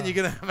Oh, am. man, you're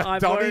going to have a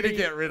I've Donnie already- to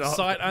get rid of.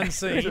 Sight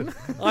unseen.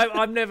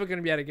 I'm never going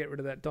to be able to get rid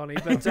of that Donnie,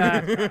 but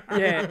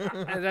yeah,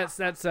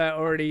 that's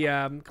already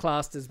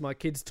classed as my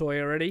kid's toy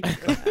already.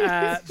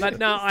 But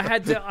no, I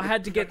had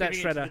to get that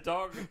Giving it to Shredder. the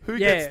dog. Who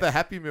Yeah. gets the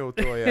Happy Meal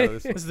toy out of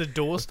this? It's the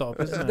doorstop,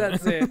 isn't it?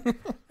 That's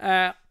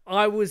it.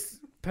 I was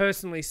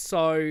personally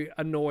so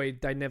annoyed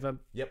they never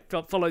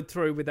followed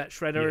through with that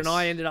Shredder, and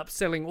I ended up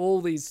selling all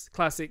these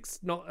classics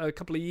not a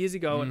couple of years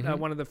ago at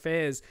one of the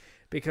fairs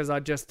because I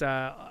just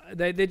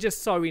they're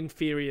just so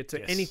inferior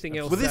to anything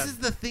else. Well, this that- is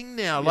the thing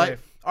now. Yeah. Like,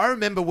 I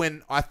remember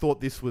when I thought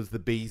this was the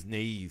bee's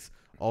knees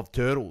of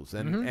Turtles,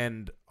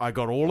 and I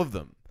got all of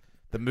them.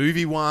 The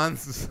movie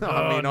ones.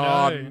 I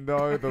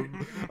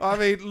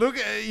mean, look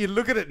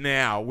at it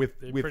now with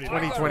pretty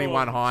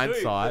 2021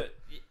 hindsight.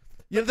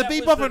 Yeah, the that was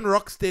Bebop the- and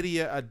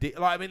Rocksteady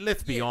I mean,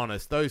 let's be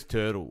honest, those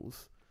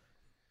Turtles,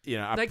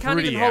 are They can't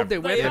pretty even hold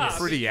their They weapons. are, They're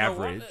pretty but you know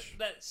what? average.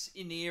 That's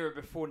in the era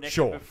before NECA,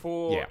 Sure.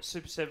 before Yeah.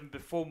 Super 7,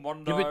 before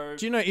Mondo. Yeah, but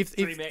do you know if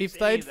 3MX, any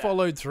they'd of that.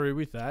 followed through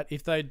with that,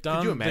 if they'd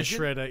done the imagine?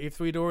 Shredder, if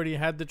we'd already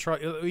had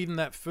even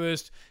that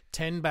first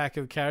 10 back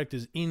of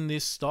characters in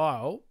this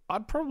style,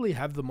 I'd probably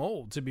have them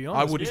all. To be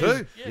honest, I would because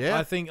too. Yeah.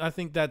 I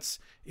think that's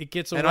it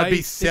gets away. And I'd be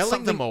it's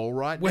selling them something- all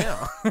right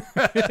now.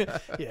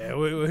 Yeah,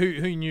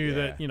 who knew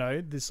Yeah.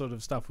 that this sort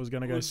of stuff was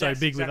going to go Well, so that's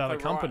big with exactly other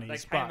companies? Right.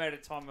 They came But at a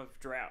time of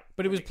drought.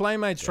 it was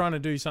Playmates trying to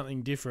do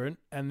something different,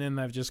 and then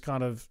they've just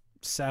kind of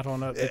sat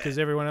on it because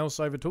everyone else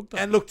overtook them.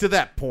 And look, to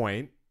that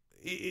point,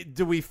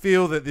 do we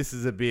feel that this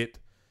is a bit,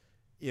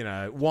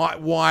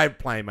 why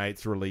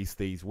Playmates release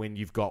these when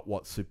you've got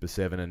what Super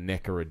 7 and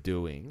NECA are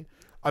doing?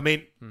 I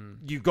mean,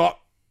 you've got...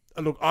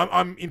 Look,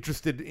 I'm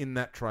interested in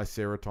that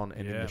Triceraton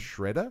and in the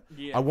Shredder.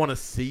 Yeah. I want to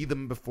see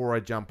them before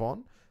I jump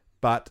on.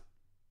 But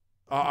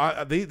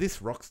this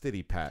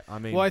Rocksteady pack, I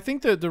mean... Well, I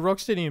think that the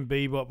Rocksteady and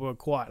Bebop were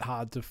quite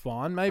hard to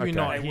find. Maybe Okay.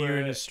 not They here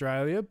in were-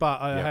 Australia, but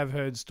I Yep. have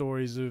heard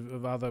stories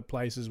of other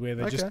places where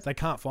they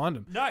can't find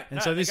them. No,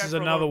 And so they this go is for a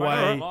lot another of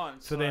money way online,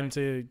 for them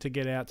so- to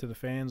get out to the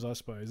fans, I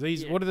suppose.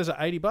 These Yeah. what are those?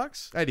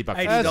 $80? $80. $80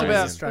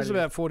 That's $80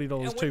 about Australian.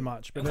 $40 And too when-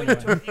 much. But and when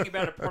anyway. you're talking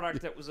about a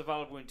product that was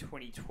available in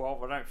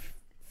 2012, I don't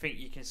think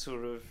you can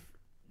sort of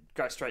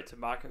go straight to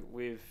market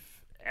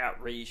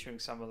without reissuing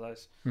some of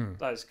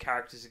those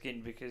characters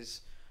again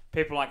because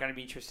people aren't going to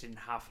be interested in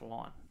half a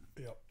line.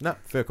 No,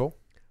 fair call.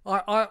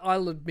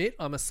 I'll admit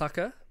I'm a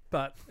sucker,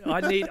 but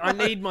I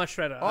need my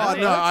Shredder. Oh,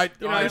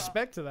 no, I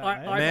respect to that, I-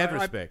 mate. I- mad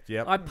respect,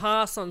 yep. I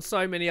pass on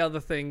so many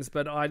other things,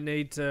 but I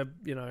need to,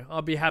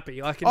 I'll be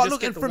happy. I can Oh, just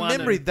look, get and the from one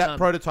memory, and that done.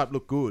 prototype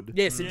looked good.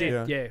 Yes, it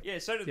did. Yeah. Yeah,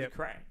 so did Yep. the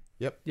Krang.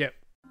 Yep.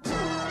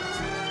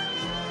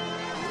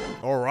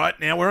 All right,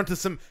 now we're on to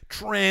some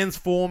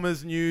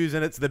Transformers news,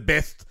 and it's the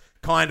best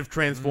kind of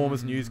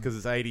Transformers news because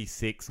it's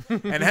 86.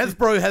 And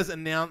Hasbro has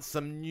announced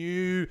some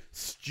new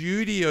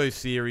Studio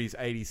Series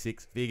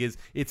 86 figures.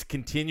 It's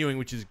continuing,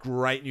 which is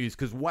great news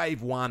because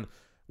Wave 1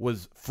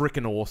 was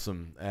freaking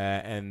awesome.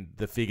 And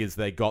the figures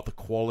they got, the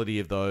quality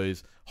of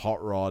those,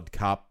 Hot Rod,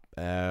 Cup,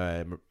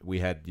 we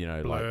had,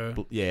 Blur.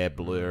 like,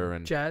 Blur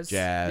and Jazz.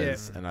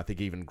 and I think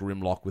even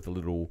Grimlock with a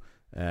little...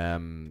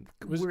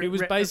 It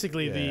was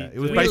basically it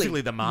was the basically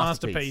the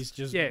masterpiece.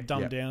 just Yeah.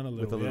 dumbed Yep, down a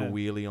little. with a little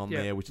wheelie on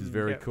Yeah. there, which is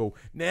very Yep. cool.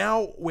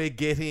 Now we're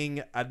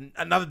getting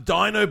another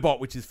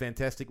Dinobot, which is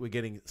fantastic. We're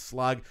getting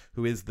Slug,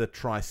 who is the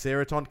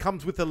Triceraton.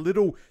 Comes with a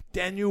little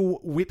Daniel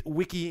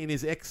Witwicky in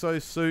his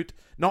exosuit.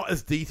 Not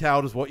as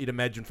detailed as what you'd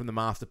imagine from the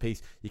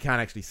masterpiece. You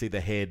can't actually see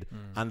the head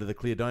under the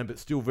clear dome, but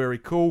still very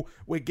cool.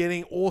 We're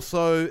getting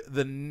also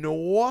the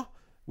Gnaw,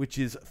 which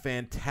is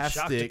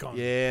fantastic. Sharkticon.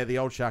 Yeah, the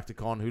old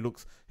Sharkticon, who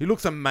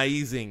looks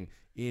amazing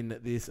in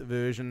this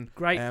version.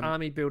 Great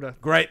army builder.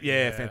 Great,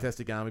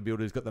 fantastic army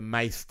builder. He's got the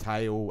mace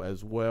tail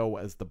as well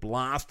as the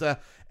blaster.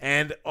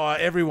 And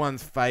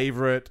everyone's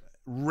favourite,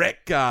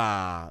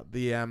 Wrecker,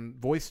 the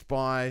voiced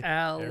by...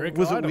 Eric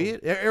was Idle. it Weird?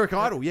 Eric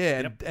Idle,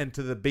 yeah. And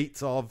to the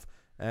beats of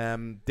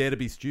Dare to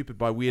Be Stupid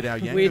by Weird Al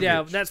Yankovic. Weird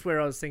Al. That's where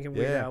I was thinking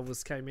Weird Yeah. Al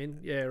came in.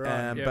 Yeah,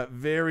 right. Yep. But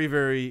very,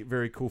 very,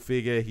 very cool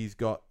figure. He's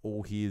got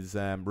all his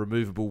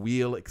removable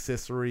wheel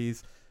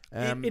accessories.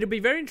 It'll be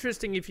very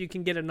interesting if you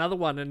can get another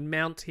one and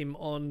mount him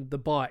on the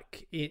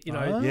bike.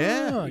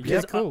 Yeah,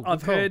 because cool.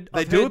 I've heard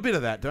they I've do heard, a bit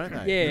of that, don't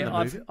they? in Yeah,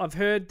 the movie? I've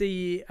heard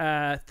the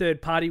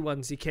third party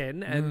ones you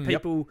can, and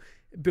people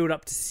build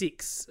up to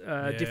 6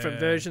 different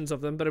versions of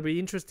them. But it'll be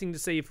interesting to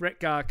see if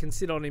Retgar can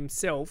sit on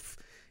himself,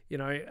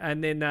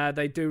 and then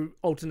they do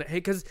alternate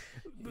head because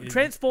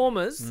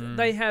Transformers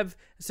they have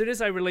as soon as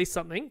they release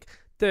something.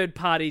 third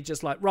party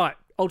just like, right,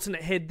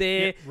 alternate head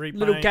there, Yep, repaint.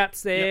 little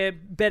gaps there,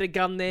 better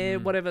gun there,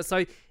 whatever.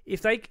 So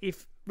if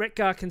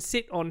Retgar can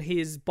sit on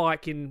his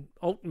bike in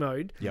alt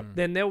mode,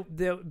 then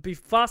they'll be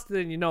faster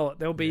than you know it.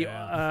 There'll be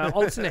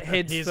alternate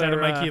heads. Here's for, how to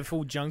make you a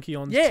full junkie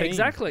on yeah, team.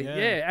 exactly.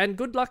 Yeah, and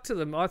good luck to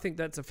them. I think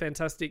that's a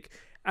fantastic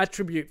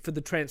attribute for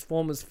the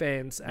Transformers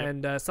fans,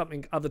 and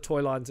something other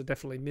toy lines are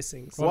definitely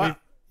missing. So Well,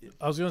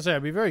 I was going to say,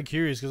 I'd be very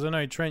curious because I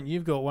know, Trent,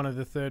 you've got one of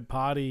the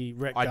third-party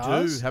Retgars.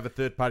 I do have a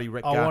third-party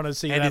Retgar. I want to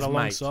see and that his mate.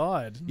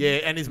 alongside. Yeah,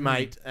 and his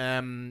mate.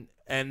 And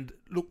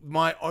look,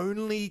 my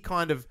only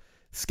kind of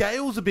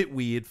scale's a bit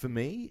weird for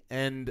me,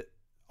 and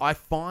I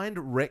find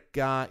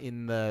Retgar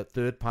in the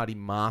third-party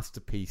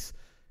Masterpiece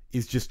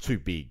is just too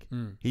big.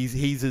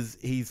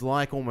 He's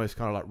like almost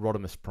kind of like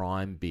Rodimus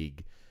Prime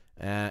big,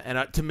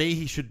 and to me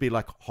he should be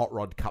like Hot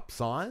Rod Cup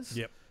size.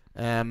 Yep.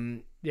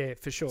 yeah,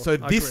 for sure. So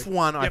I this agree.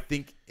 one, I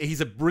think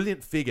he's a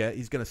brilliant figure.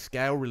 He's going to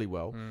scale really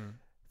well.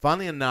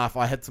 Funnily enough,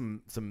 I had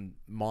some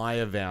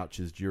Maya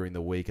vouchers during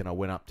the week, and I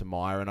went up to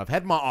Maya, and I've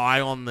had my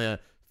eye on the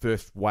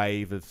first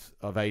wave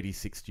of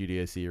 86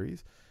 Studio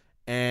Series,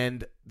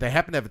 and they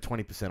happen to have a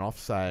 20% off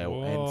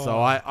sale. And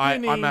so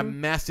I'm a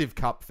massive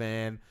Cup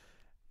fan.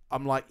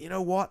 I'm like, you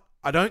know what?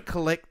 I don't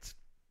collect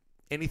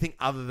anything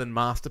other than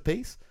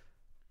Masterpiece,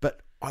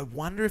 but I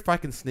wonder if I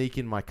can sneak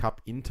in my Cup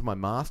into my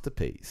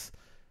Masterpiece.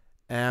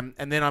 And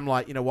then I'm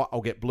like, you know what?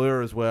 I'll get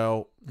Blur as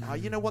well.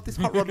 You know what? This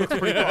Hot Rod looks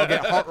pretty cool. I'll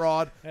get Hot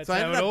Rod. That's so I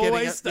how ended it up getting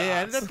always it. Yeah, I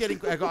ended up starts.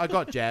 getting. I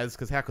got Jazz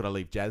because how could I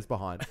leave Jazz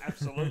behind?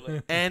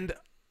 Absolutely. And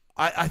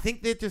I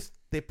think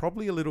they're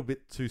probably a little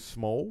bit too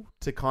small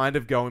to kind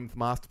of go in with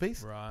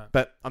Masterpiece. Right.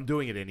 But I'm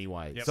doing it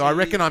anyway. Yep. So I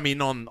reckon I'm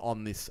in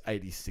on this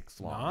 86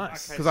 line.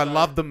 Nice. Because I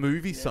love the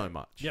movie so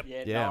much. Yep.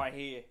 Yeah, no, I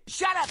hear.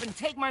 Shut up and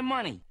take my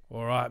money.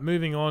 All right,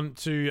 moving on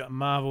to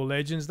Marvel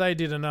Legends. They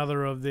did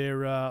another of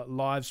their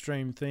live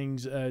stream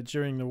things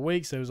during the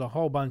week, so there was a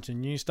whole bunch of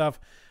new stuff.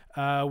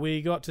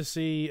 We got to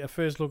see a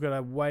first look at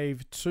a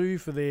Wave 2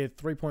 for their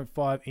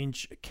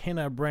 3.5-inch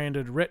Kenner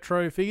branded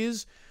retro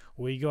figures.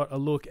 We got a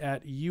look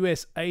at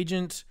US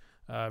Agent,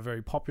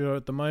 very popular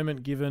at the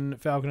moment given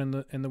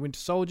Falcon and the Winter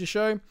Soldier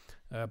show.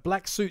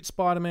 Black Suit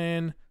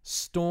Spider-Man,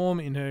 Storm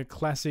in her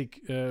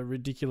classic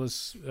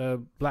ridiculous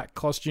black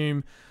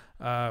costume,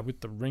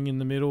 with the ring in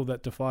the middle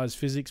that defies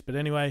physics. But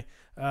anyway,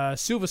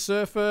 Silver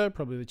Surfer,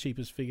 probably the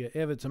cheapest figure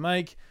ever to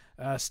make.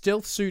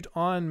 Stealth Suit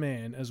Iron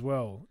Man as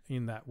well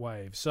in that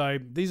wave. So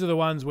these are the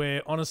ones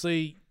where,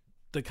 honestly,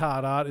 the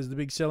card art is the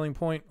big selling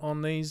point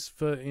on these,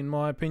 in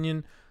my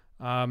opinion.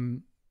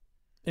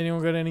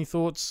 Anyone got any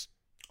thoughts?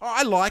 Oh,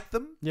 I like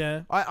them.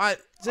 Yeah. Is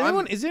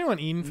Is anyone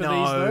in for these,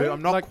 No, though?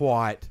 I'm not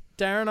quite.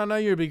 Darren, I know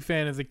you're a big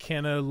fan of the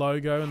Kenner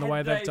logo and the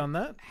way they've done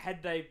that.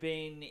 Had they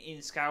been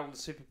in scale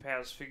with the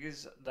Superpowers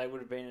figures, they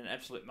would have been an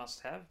absolute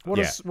must-have. What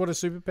are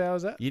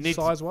superpowers at? You need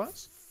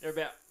size-wise? They're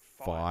about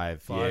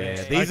Five, Five,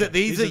 yeah. yeah.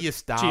 These are your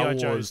Star G.I.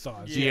 Joe Wars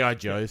size. G.I.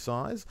 Joe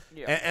size.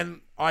 Yeah.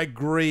 And I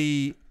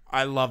agree.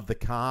 I love the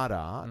card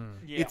art.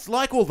 Yeah. It's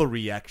like all the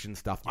reaction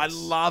stuff. I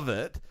love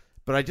it,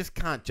 but I just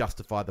can't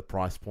justify the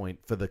price point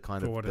for the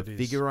kind For of what the it is.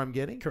 figure I'm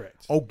getting.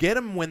 Correct. I'll get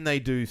them when they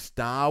do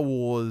Star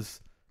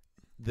Wars,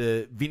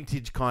 the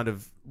vintage kind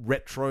of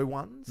retro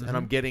ones, and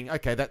I'm getting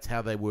that's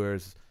how they were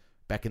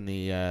back in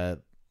the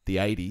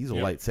 80s or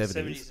late 70s.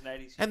 70s and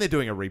 80s. And they're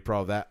doing a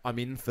repro of that. I'm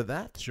in for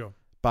that. Sure.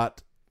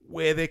 But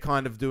where they're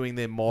kind of doing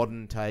their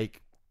modern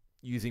take,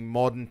 using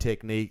modern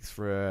techniques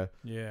for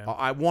Yeah.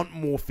 I want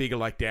more figure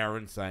like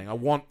Darren's saying. I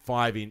want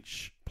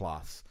 5-inch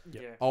plus.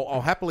 Yeah.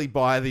 I'll happily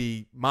buy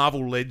the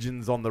Marvel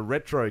Legends on the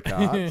retro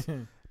cards,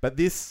 but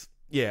this,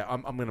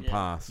 I'm going to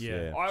pass.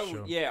 Yeah.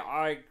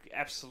 I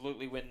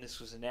absolutely, when this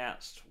was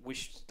announced,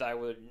 wished they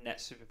were in that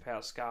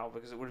superpower scale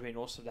because it would have been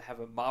awesome to have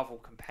a Marvel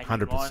companion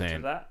line to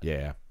 100%. that.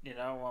 Yeah. You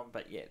know,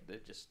 but yeah, they're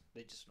just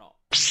not.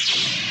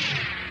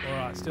 All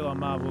right, still on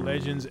Marvel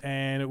Legends,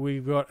 and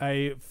we've got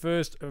a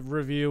first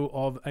reveal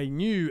of a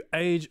new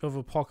Age of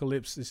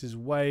Apocalypse. This is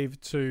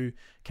Wave 2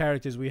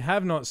 characters we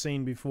have not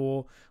seen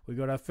before. We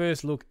got our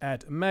first look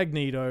at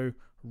Magneto,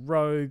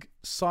 Rogue,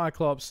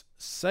 Cyclops,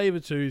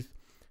 Sabretooth,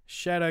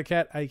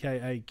 Shadowcat,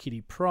 aka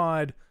Kitty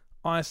Pryde,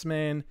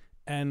 Iceman,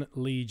 and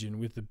Legion,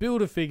 with the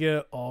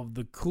build-a-figure of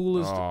the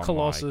coolest Oh, my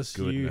Colossus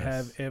you goodness.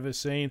 have ever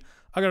seen.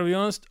 I gotta be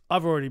honest,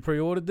 I've already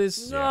pre-ordered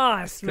this.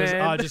 Nice, 'Cause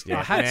man.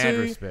 I had mad to.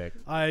 respect.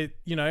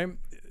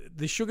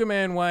 The Sugar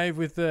Man wave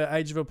with the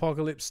Age of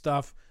Apocalypse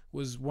stuff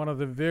was one of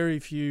the very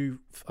few.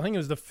 I think it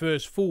was the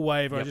first full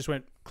wave. Where I just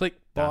went click,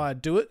 buy,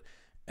 do it,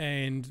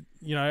 and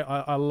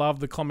I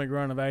love the comic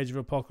run of Age of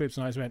Apocalypse,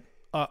 and I just went,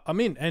 I'm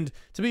in. And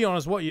to be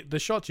honest, the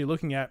shots you're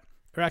looking at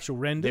are actual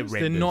renders.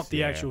 They're renders, not the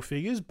yeah. actual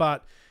figures,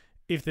 but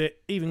if they're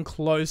even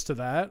close to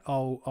that,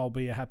 I'll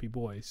be a happy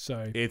boy.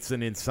 So It's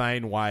an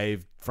insane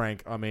wave,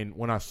 Frank. I mean,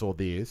 when I saw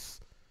this,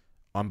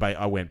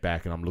 I went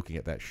back and I'm looking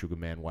at that Sugar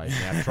Man wave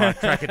now, try to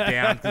track it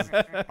down because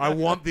I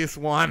want this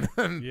one.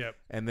 Yep.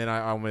 And then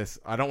I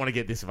don't want to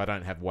get this if I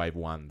don't have wave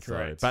 1. So,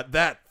 Correct. but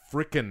that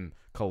freaking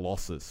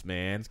Colossus,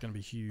 man. It's going to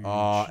be huge.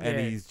 Oh, and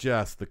Yeah. he's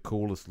just the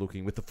coolest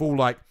looking with the full,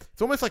 like,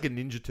 it's almost like a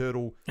Ninja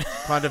Turtle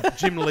kind of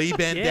Jim Lee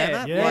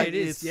bandana. Yeah, like, it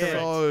is, It's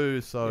yeah.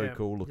 so Yeah,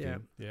 cool looking. yeah.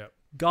 Yeah.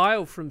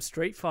 Guile from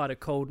Street Fighter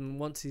called and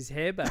wants his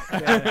hair back.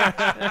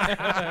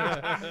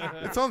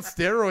 It's on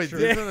steroids,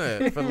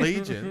 isn't it? For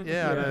Legion.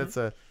 Yeah, I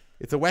know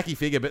it's a wacky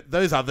figure, but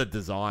those other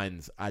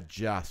designs are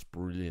just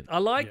brilliant. I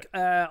like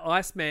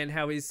Iceman,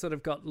 how he's sort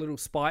of got little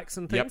spikes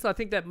and things. I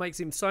think that makes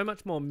him so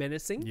much more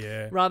menacing.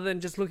 Yeah. Rather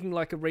than just looking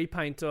like a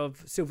repaint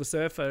of Silver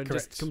Surfer and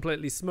Correct. just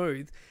completely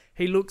smooth,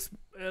 he looks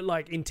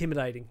like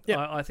intimidating. Yep.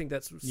 I think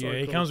that's so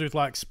He cool. comes with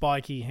like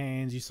spiky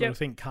hands. You sort Yep. of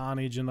think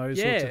Carnage and those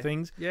Yeah, sorts of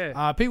things.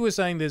 yeah. People were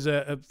saying there's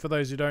for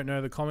those who don't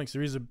know the comics,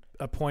 there is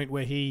a point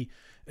where he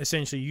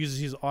essentially uses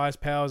his ice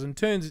powers and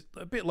turns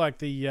a bit like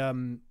the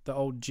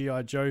old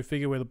G.I. Joe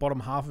figure where the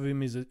bottom half of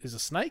him is a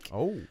snake.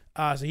 Oh.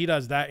 So he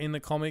does that in the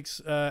comics,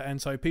 and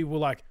so people were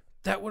like,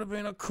 that would have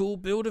been a cool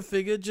Builder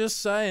figure, just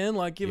saying.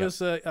 Like, give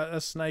us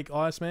a snake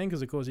Iceman,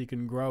 because, of course, he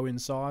can grow in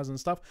size and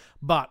stuff.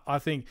 But I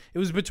think it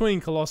was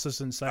between Colossus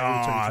and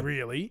Sabretooth,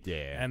 really.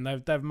 Yeah. And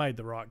they've made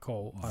the right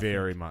call. I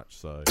Very think. much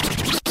so.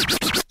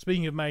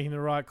 Speaking of making the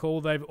right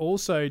call, they've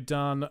also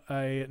done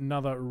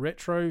another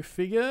retro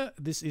figure.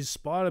 This is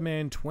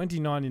Spider-Man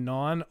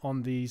 2099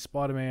 on the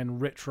Spider-Man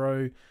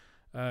retro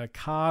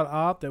card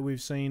art that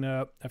we've seen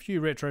a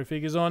few retro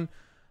figures on.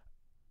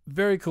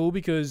 Very cool,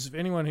 because for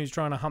anyone who's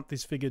trying to hunt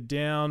this figure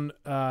down,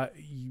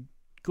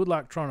 good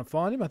luck trying to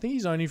find him. I think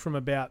he's only from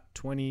about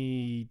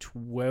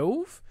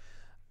 2012.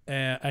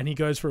 And he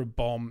goes for a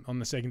bomb on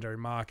the secondary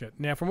market.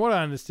 Now, from what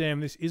I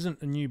understand, this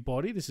isn't a new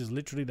body. This is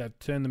literally they've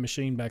turned the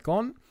machine back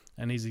on,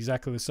 and he's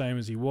exactly the same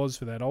as he was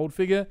for that old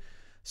figure.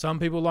 Some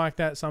people like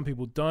that, some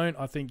people don't.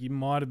 I think you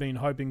might have been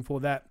hoping for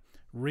that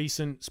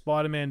recent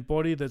Spider-Man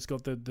body that's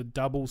got the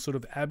double sort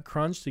of ab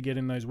crunch to get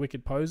in those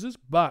wicked poses.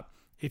 But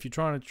if you're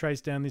trying to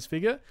trace down this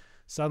figure,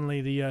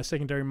 suddenly the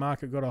secondary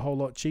market got a whole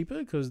lot cheaper,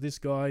 because this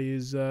guy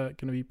is going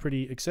to be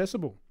pretty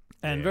accessible.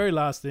 And very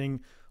last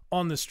thing,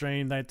 on the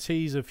stream, they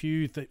tease a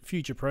few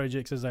future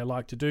projects, as they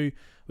like to do.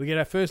 We get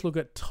our first look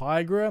at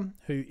Tigra,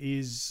 who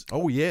is...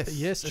 Oh, yes.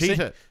 Yes.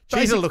 Cheetah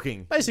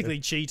looking.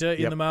 Basically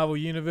Cheetah in the Marvel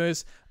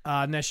Universe.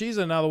 Now, she's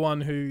another one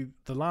who,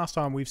 the last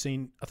time we've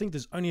seen, I think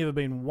there's only ever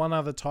been one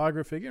other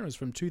Tigra figure, and it was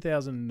from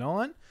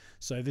 2009.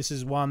 So this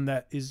is one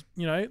that is,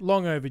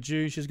 long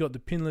overdue. She's got the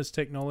pinless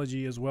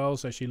technology as well,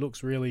 so she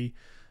looks really,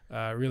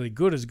 really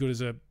good as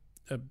a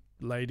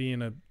lady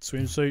in a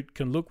swimsuit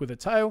can look with a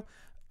tail.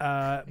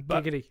 But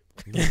Giggity.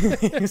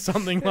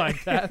 something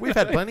like that. We've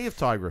had plenty of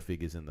Tigra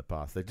figures in the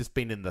past. They've just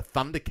been in the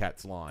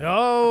Thundercats line.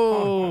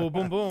 Oh,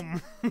 boom, boom.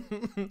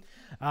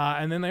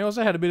 And then they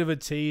also had a bit of a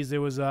tease.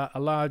 There was a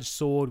large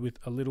sword with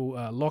a little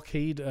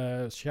Lockheed,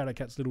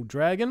 Shadowcat's little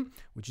dragon,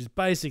 which is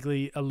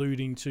basically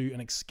alluding to an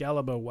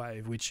Excalibur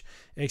wave, which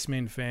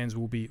X-Men fans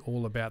will be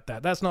all about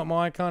that. That's not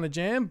my kind of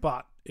jam,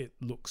 but it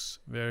looks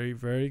very,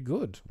 very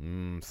good.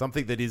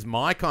 Something that is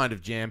my kind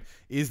of jam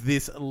is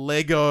this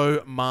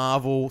Lego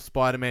Marvel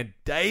Spider-Man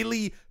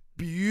Daily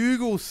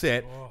Bugle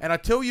set. And I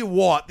tell you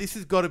what, this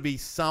has got to be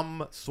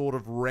some sort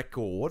of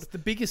record. It's the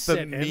biggest for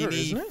set ever,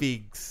 isn't it?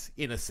 minifigs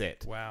in a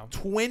set. Wow.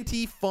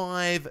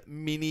 25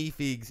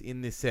 minifigs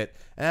in this set.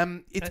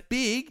 It's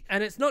big.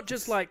 And it's not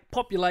just like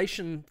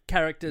population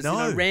characters,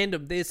 No.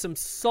 random. There's some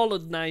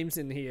solid names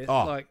in here.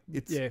 Oh,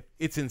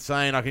 it's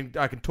insane. I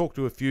can talk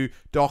to a few.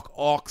 Doc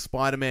Ock,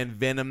 Spider-Man,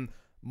 Venom,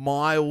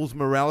 Miles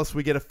Morales.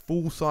 We get a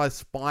full-size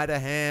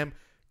Spider-Ham,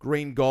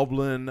 Green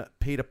Goblin,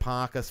 Peter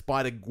Parker,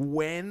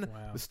 Spider-Gwen,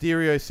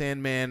 Mysterio,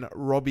 Sandman,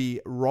 Robbie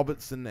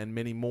Robertson, and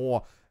many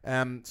more.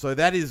 So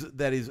that is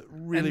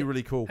really,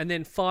 really cool. And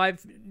then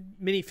 5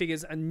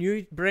 minifigures,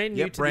 brand new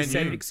Yep, to brand the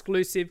set, new.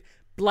 exclusive.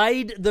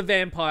 Blade the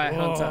Vampire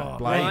Hunter,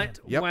 Blade. right?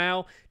 Yep.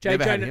 Wow.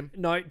 Never had him.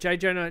 J.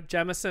 Jonah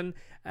Jameson,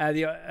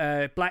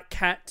 the Black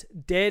Cat,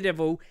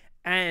 Daredevil,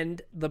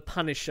 and the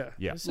Punisher.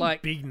 Yeah. Some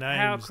Like, big names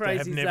how that crazy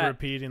have is never that?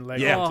 appeared in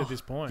Lego Yeah. to this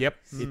point. Yep,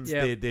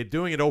 Yeah. they're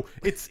doing it all.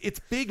 It's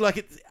big, like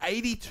it's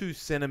 82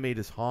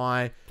 centimeters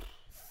high,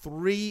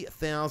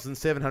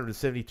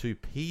 3,772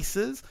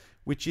 pieces,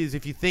 which is,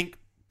 if you think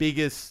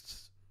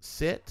biggest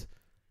set,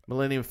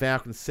 Millennium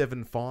Falcon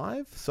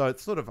 7.5, so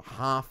it's sort of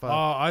half a.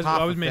 I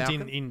half was a meant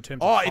Falcon. in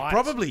terms Oh, of it height.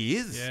 probably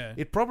is. Yeah.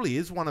 It probably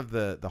is one of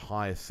the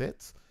highest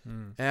sets.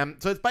 So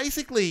it's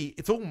basically,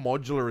 it's all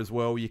modular as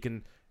well. You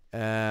can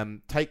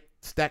unstack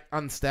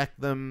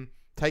them,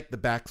 take the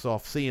backs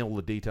off, see all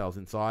the details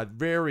inside.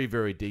 Very,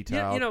 very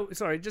detailed. You know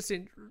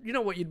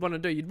what you'd want to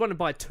do? You'd want to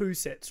buy 2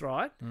 sets,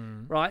 right?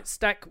 Right?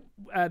 Stack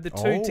the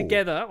 2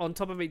 together on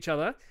top of each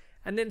other,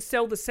 and then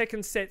sell the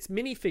second set's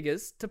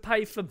minifigures to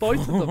pay for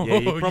both of them. Yeah,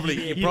 you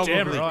probably You're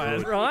damn could.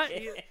 right.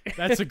 Right?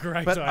 That's a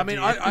great But idea. I mean,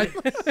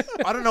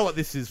 I don't know what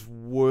this is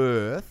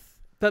worth.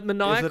 But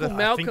Maniacal I think it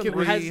Malcolm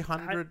was has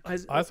 300.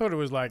 I thought it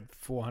was like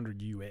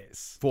 400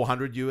 US.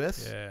 400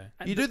 US. Yeah.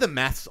 You do the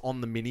maths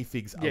on the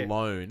minifigs Yeah,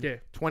 alone. yeah.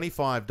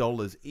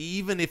 $25,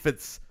 even if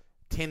it's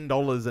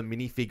 $10 a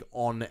minifig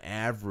on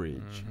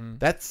average.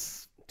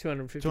 That's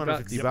 $250.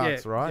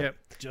 $250, right? Yep.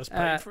 Just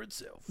paid for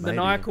itself. Maybe.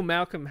 Maniacal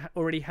Malcolm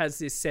already has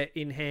this set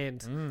in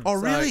hand. Oh,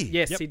 So, really?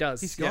 yes, Yep. he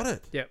does. He's got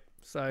it. Yep.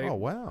 So Oh,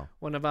 wow.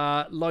 one of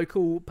our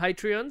local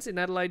Patreons in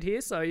Adelaide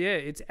here. So yeah,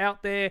 it's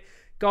out there.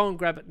 Go and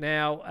grab it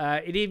now.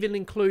 It even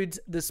includes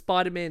the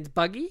Spider-Man's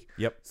buggy.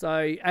 Yep.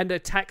 So and a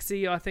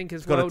taxi, I think,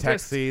 as It's got well. a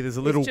taxi. There's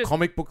a little just-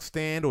 comic book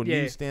stand or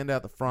Yeah. newsstand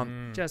out the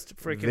front. Just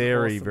freaking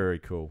Very, awesome. very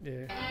cool.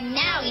 Yeah.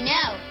 Now we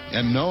know.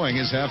 And knowing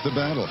is half the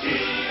battle.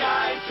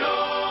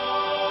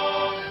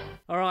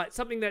 All right,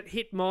 something that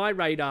hit my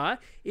radar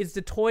is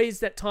the Toys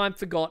That Time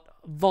Forgot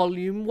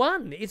Volume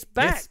 1. It's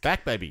back. Yes,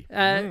 back, baby.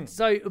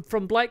 So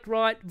from Blake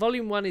Wright,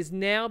 Volume 1 is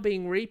now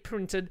being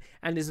reprinted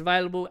and is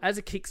available as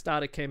a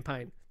Kickstarter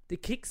campaign. The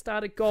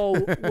Kickstarter goal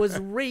was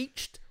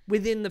reached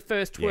within the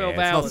first 12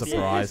 Yeah, it's not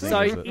hours. surprising,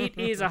 So is it? it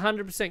is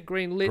 100%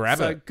 green lit. Grab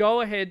so it.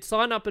 go ahead,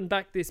 sign up and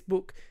back this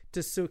book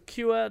to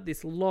secure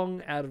this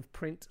long out of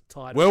print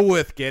title. Well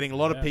worth getting. A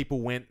lot of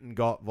people went and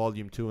got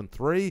Volume 2 and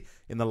 3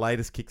 in the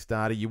latest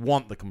Kickstarter. You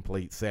want the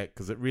complete set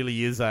because it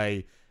really is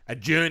a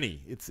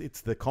journey.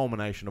 It's the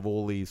culmination of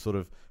all these sort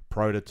of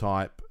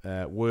prototype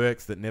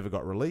works that never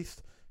got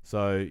released.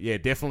 So, yeah,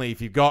 definitely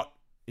if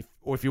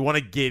you want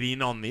to get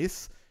in on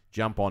this,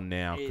 jump on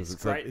now because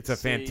it's a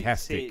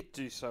fantastic. See it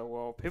do so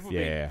well. People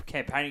have Yeah. been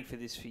campaigning for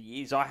this for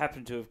years. I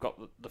happen to have got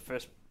the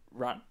first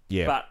run,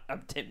 Yeah. but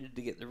I'm tempted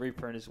to get the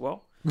reprint as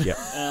well. Yep.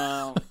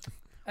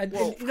 And,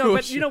 Well,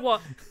 but you know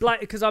what,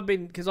 because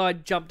I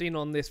jumped in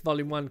on this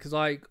Volume 1 because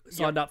I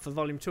signed up for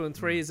Volume 2 and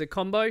 3 as a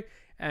combo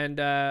and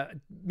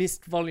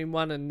missed Volume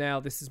 1, and now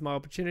this is my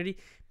opportunity.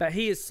 But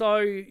he is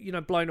so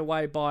blown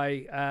away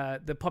by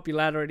the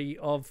popularity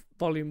of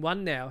Volume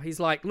 1 now. He's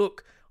like,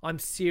 look, I'm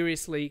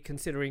seriously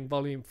considering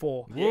Volume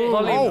 4. Yeah.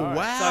 Volume, Oh,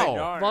 wow.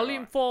 So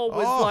Volume 4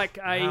 was like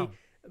a... wow.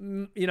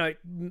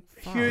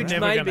 Huge Never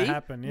maybe. gonna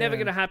happen, Never yeah.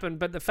 going to happen.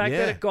 But the fact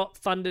Yeah. that it got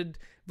funded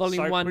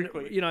Volume So 1,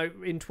 quickly.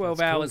 in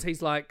 12 hours,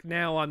 he's like,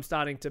 now I'm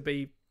starting to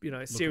be,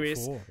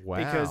 serious. forward. Wow.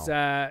 Because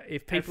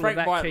if And people are Frank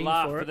that might keen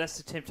laugh, for but it. that's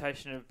the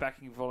temptation of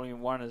backing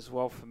Volume 1 as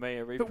well for me.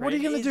 A reprint. But what are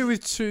you going to Is- do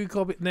with 2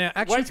 copies? Now,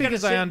 action One's gonna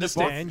figures, sit I in the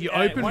understand. book- You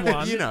yeah, open one's gonna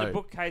one. sit in know. the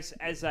bookcase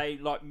as a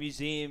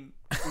museum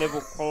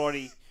level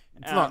quality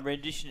not-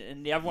 rendition,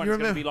 and the other one's You going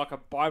to remember- be like a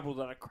Bible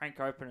that I crank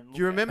open and look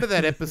Do you remember at.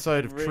 that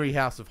episode of Read.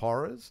 Treehouse of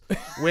Horrors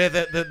where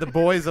the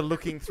boys are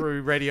looking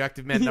through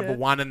Radioactive Man number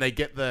 1 and they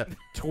get the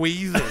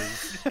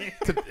tweezers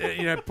to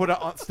put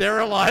it on,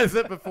 sterilize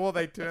it before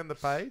they turn the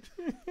page?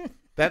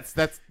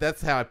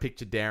 That's how I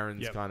picture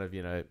Darren's Yep. kind of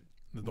The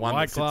one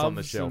white that sits on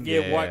the gloves shelf. and-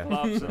 Yeah, white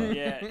gloves,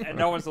 and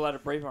no one's allowed to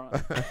breathe on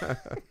it.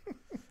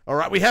 All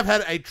right, we have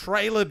had a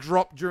trailer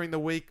drop during the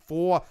week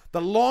for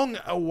the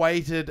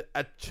long-awaited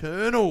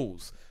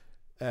Eternals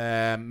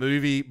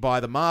movie by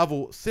the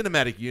Marvel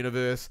Cinematic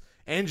Universe.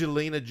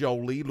 Angelina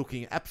Jolie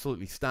looking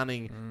absolutely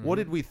stunning. What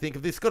did we think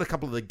of this? Got a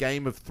couple of the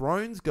Game of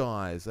Thrones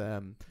guys. I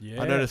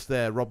noticed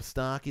Rob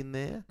Stark in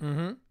there.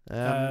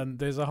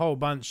 There's a whole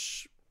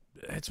bunch.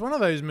 It's one of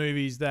those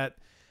movies that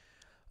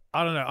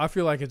I don't know. I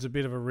feel like it's a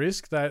bit of a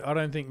risk. That I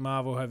don't think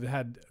Marvel have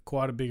had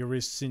quite a bigger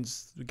risk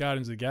since the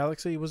Guardians of the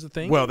Galaxy was the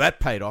thing. Well, that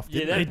paid off,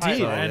 didn't Yeah, they it? that paid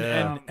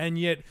did, off. and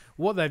yet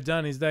what they've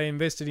done is they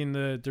invested in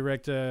the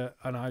director,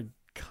 and I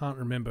can't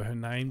remember her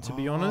name to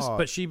be honest,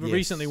 but she yes.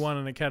 recently won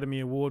an Academy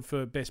Award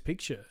for Best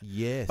Picture.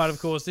 Yes. But of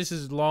course, this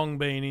has long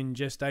been in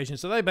gestation,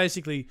 so they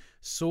basically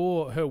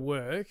saw her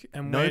work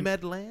and went,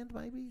 Nomadland,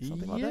 maybe?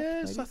 Something like that?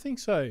 yes, maybe? I think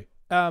so.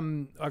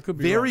 I could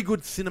be Very wrong.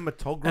 good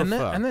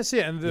cinematographer. And that's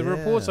it. And the Yeah.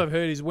 reports I've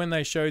heard is when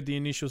they showed the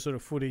initial sort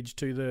of footage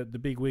to the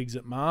big wigs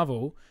at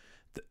Marvel,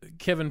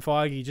 Kevin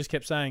Feige just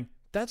kept saying,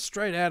 that's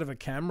straight out of a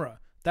camera.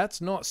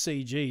 That's not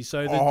CG.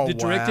 So the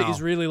director wow.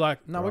 is really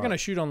like, no, we're Right. going to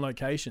shoot on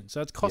location.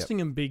 So it's costing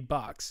him big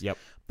bucks. Yep.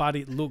 But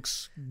it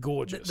looks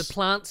gorgeous. The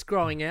plants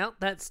growing out,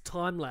 that's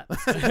time lapse.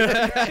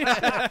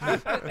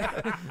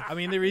 I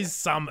mean, there is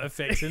some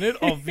effects in it,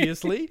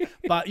 obviously,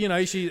 but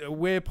she,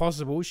 where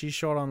possible, she's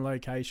shot on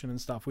location and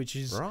stuff, which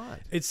is Right.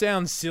 It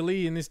sounds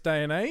silly in this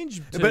day and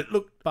age, But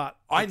look, but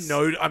I it's-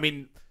 know. I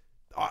mean,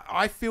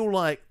 I feel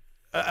like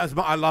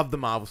I love the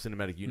Marvel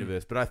Cinematic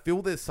Universe, but I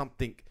feel there's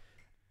something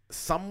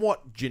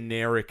somewhat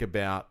generic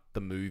about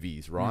the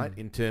movies, right?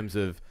 In terms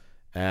of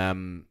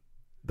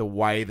the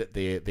way that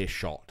they're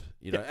shot,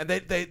 and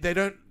they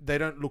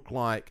don't look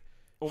like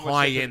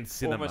high end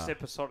cinema. Almost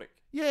episodic.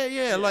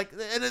 Yeah, like,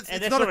 and it's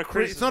that's not not a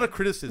a it's not a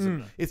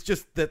criticism. It's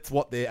just that's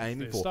what they're aiming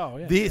their for. style,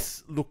 yeah.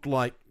 This looked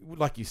like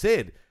you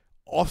said,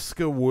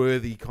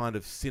 Oscar-worthy kind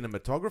of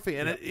cinematography,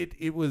 and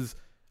it was.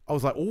 I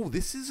was like, oh,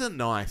 this is a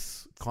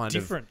nice kind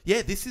different. of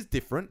yeah. This is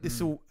different.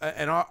 This will,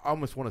 and I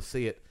almost want to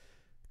see it.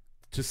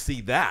 To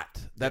see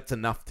that's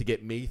enough to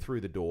get me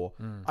through the door.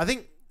 I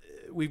think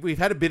we've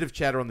had a bit of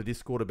chatter on the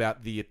Discord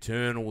about the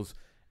Eternals,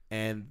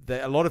 and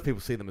a lot of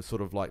people see them as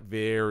sort of like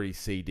very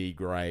CD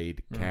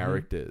grade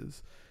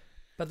characters.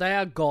 But they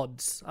are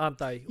gods, aren't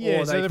they?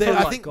 Yeah, Or so they they're feel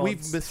I like think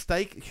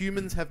gods.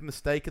 humans have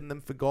mistaken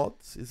them for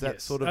gods. Is that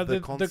Yes. sort of the the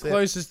concept?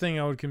 closest thing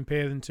I would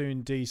compare them to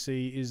in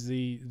DC is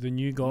the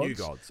New Gods. New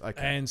gods,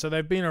 okay. And so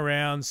they've been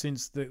around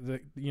since the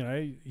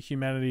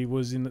humanity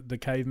was in the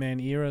caveman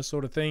era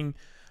sort of thing.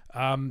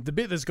 The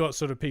bit that's got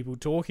sort of people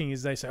talking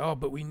is they say, "Oh,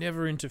 but we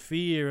never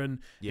interfere," and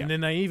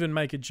then they even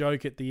make a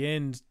joke at the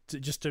end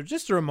just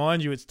to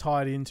remind you it's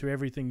tied into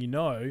everything you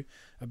know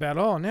about.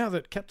 Oh, now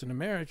that Captain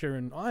America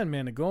and Iron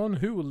Man are gone,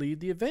 who will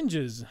lead the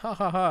Avengers? Ha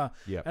ha ha!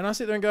 Yep. And I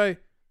sit there and go,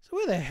 so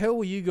where the hell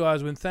were you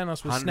guys when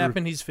Thanos was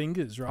snapping his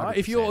fingers? Right? 100%.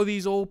 If you're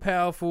these all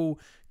powerful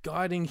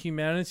guiding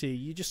humanity,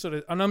 you just sort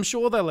of, and I'm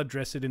sure they'll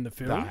address it in the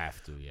film. They'll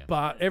have to, yeah.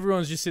 But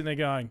everyone's just sitting there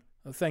going,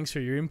 oh, "Thanks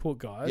for your input,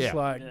 guys.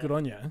 Yeah. Good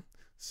on you."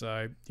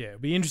 So yeah, it'll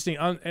be interesting,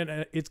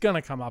 and it's going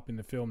to come up in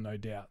the film, no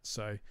doubt.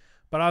 So,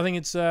 but I think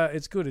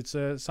it's good. It's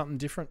something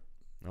different.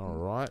 All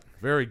right,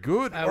 very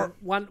good.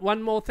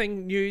 One more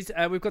thing, news.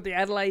 We've got the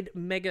Adelaide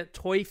Mega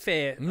Toy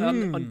Fair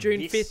on June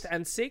 5th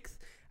and 6th.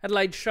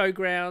 Adelaide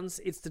Showgrounds.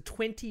 It's the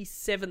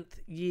 27th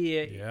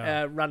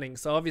year running.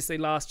 So obviously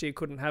last year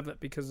couldn't have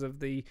it because of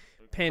the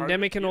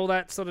pandemic and all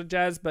that sort of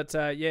jazz. But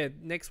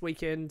next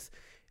weekend.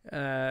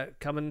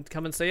 Come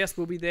and see us.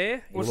 We'll be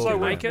there. Also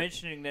worth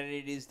mentioning that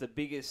it is the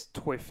biggest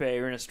toy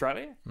fair in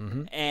Australia,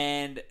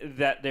 and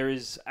that there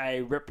is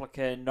a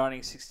replica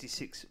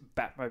 1966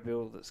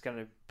 Batmobile that's going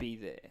to be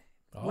there.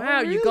 Oh,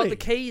 wow, really? you got the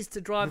keys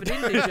to drive it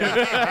in, did you?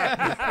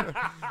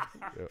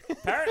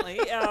 Apparently,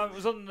 it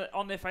was on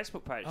their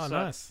Facebook page. Oh, so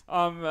nice.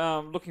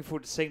 I'm looking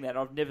forward to seeing that.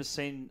 I've never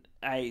seen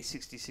a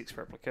 66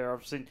 replica.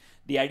 I've seen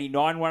the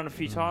 89 one a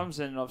few times,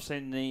 and I've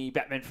seen the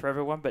Batman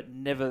Forever one, but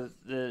never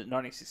the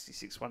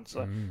 1966 one.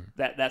 So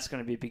that's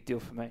going to be a big deal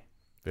for me.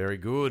 Very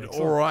good.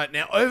 Excellent. All right,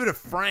 now over to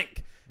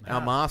Frank, our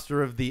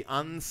master of the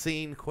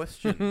unseen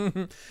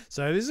question.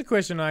 So this is a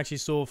question I actually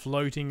saw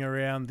floating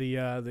around the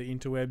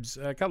interwebs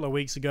a couple of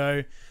weeks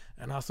ago,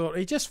 and I thought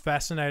it just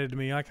fascinated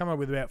me. I come up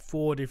with about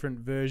 4 different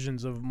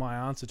versions of my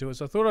answer to it,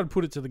 so I thought I'd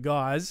put it to the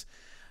guys.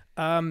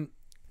 We're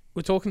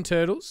talking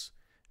turtles.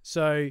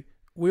 So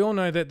we all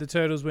know that the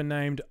turtles were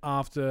named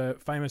after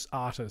famous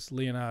artists,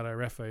 Leonardo,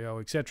 Raphael,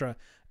 etc.,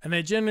 and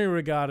they're generally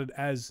regarded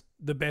as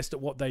the best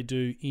at what they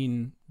do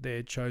in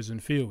their chosen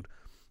field.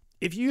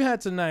 If you had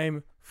to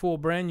name 4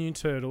 brand new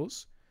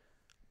turtles,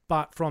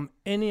 but from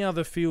any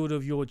other field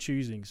of your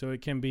choosing, so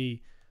it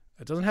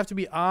doesn't have to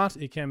be art,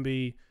 it can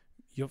be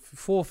your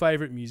 4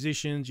 favorite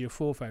musicians, your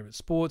 4 favorite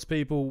sports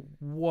people,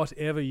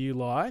 whatever you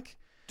like.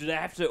 Do they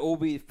have to all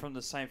be from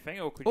the same thing,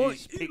 or could you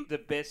just pick the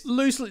best?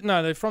 Loosely,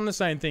 no, they're from the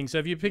same thing. So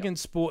if you're picking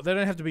sport, they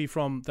don't have to be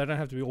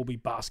all be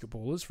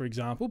basketballers, for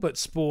example, but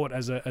sport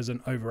as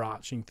an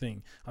overarching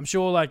thing. I'm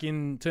sure, like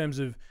in terms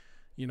of,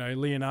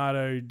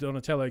 Leonardo,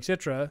 Donatello,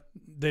 etc.,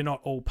 they're not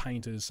all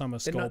painters. Some are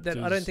sculptors.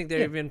 I don't think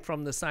they're even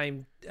from the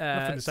same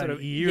not from the same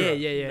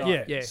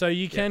era. Yeah. So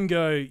you can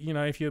go,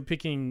 if you're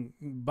picking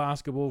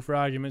basketball for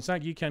argument's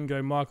sake, you can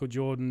go Michael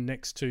Jordan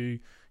next to,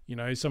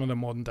 some of the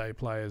modern day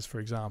players, for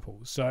example.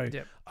 So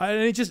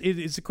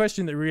it's a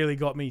question that really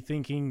got me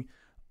thinking.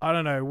 I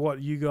don't know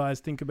what you guys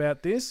think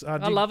about this. I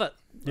love it.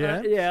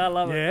 Yeah, I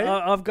love it.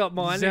 I've got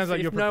mine. Sounds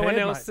like you're prepared, no one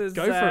else mate. is,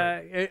 go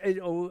for it.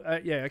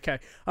 Okay.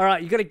 All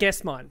right, you got to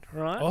guess mine,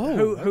 right?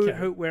 Oh,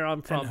 who, where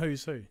I'm from. And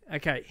who's who?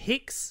 Okay,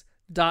 Hicks,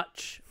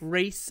 Dutch,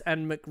 Reese,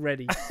 and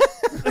McReady.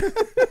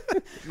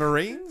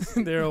 Marines?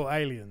 They're all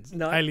aliens.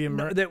 No,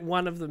 that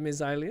one of them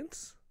is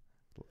aliens.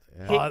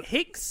 Yeah.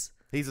 Hicks.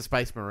 He's a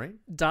space marine.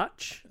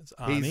 Dutch. It's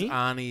Arnie. He's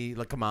Arnie,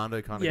 like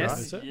commando kind of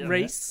yes. guy. Yes.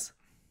 Reese.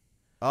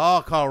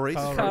 Oh, Kyle Reese.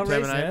 Kyle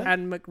Reese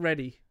and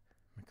McReady.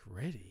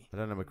 McReady. I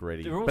don't know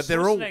McReady.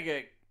 They're all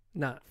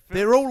No.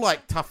 They're all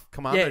like tough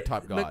commando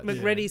type guys.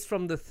 McReady's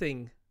from The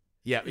Thing.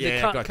 Yeah,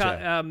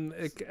 gotcha.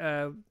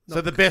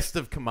 So the best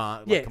of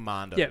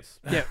commandos.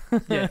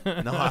 Yeah.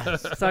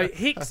 Nice. So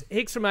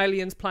Hicks from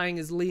Aliens playing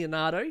as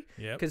Leonardo,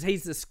 because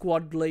he's the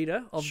squad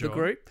leader of the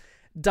group.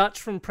 Dutch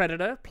from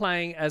Predator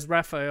playing as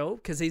Raphael,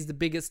 because he's the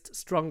biggest,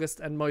 strongest,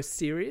 and most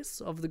serious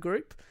of the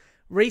group.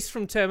 Reese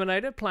from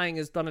Terminator playing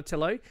as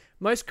Donatello,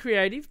 most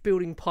creative,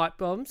 building pipe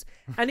bombs,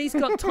 and he's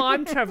got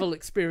time travel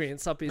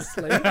experience up his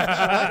sleeve.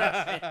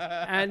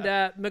 And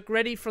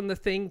McReady from The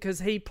Thing, because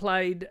he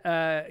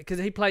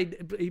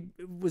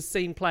was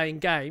seen playing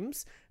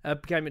games, a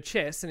game of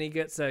chess, and he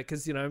gets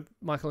because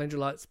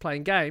Michelangelo likes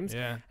playing games,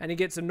 and he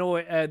gets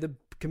annoyed. The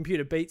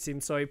computer beats him,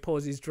 so he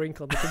pours his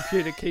drink on the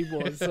computer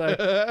keyboard. So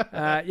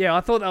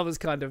I thought that was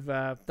kind of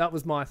that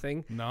was my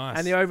thing. Nice.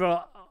 And the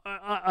overall.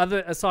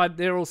 Other aside,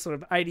 they're all sort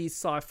of 80s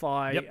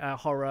sci-fi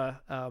horror,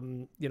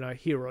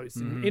 heroes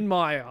in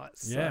my eyes.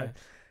 So,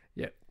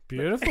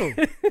 beautiful.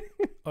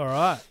 All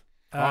right.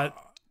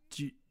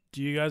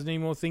 Do you guys need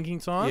more thinking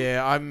time?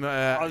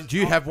 Yeah, do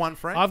you have one,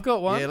 Frank? I've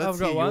got one. Yeah, I've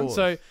got one.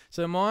 So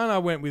mine, I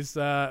went with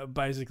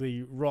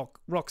basically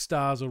rock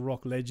stars or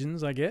rock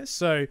legends, I guess.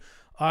 So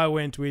I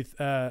went with.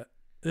 And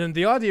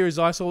the idea is,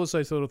 I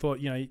also sort of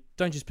thought,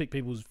 don't just pick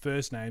people's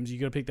first names.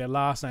 You got to pick their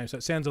last name. So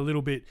it sounds a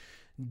little bit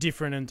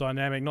different and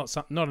dynamic, not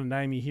a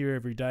name you hear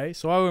every day.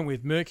 So I went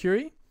with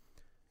Mercury,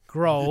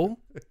 Grohl,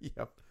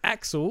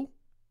 Axl,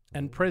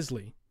 and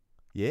Presley.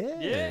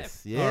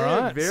 Yes. Yeah. All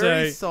right.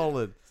 Very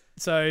solid.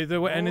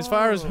 So and as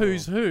far as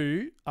who's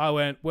who, I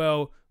went,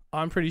 well,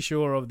 I'm pretty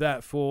sure of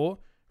that 4.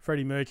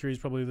 Freddie Mercury is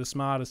probably the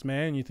smartest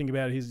man. You think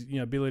about his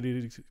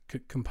ability to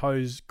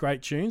compose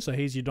great tunes. So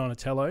he's your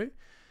Donatello.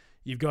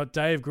 You've got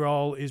Dave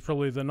Grohl is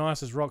probably the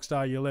nicest rock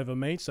star you'll ever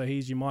meet, so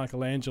he's your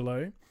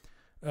Michelangelo.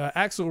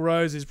 Axl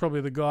Rose is probably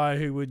the guy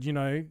who would,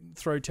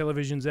 throw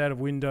televisions out of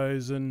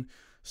windows and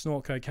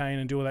snort cocaine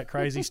and do all that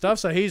crazy stuff.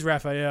 So he's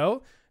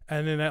Raphael.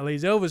 And then that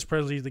leaves Elvis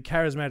Presley, the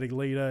charismatic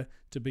leader,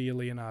 to be a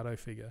Leonardo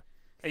figure.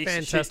 He used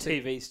Fantastic. to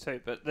shoot TVs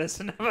too, but there's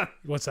another.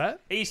 What's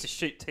that? He used to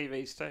shoot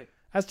TVs too.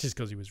 That's just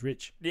because he was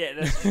rich. Yeah,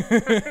 that's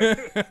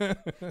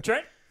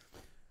Trent?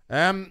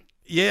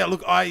 Yeah,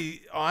 look, I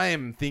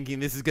am thinking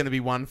this is going to be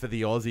one for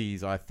the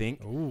Aussies, I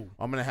think. Ooh.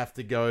 I'm going to have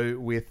to go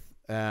with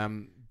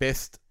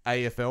best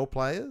AFL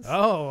players.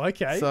 Oh,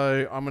 okay.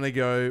 So I'm going to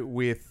go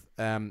with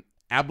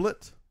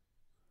Ablett,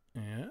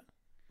 Yeah.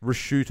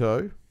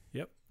 Rashuto,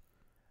 Yep.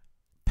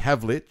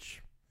 Pavlich,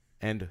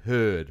 and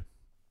Hurd.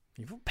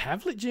 You put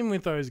Pavlich in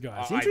with those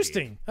guys. I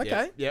Interesting. did.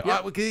 Okay. Yeah.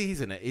 Yep. Because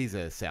he's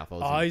a South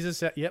Aussie. Oh, he's a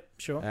set. Yep,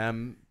 sure.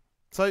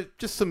 So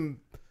just some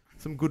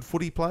good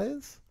footy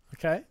players.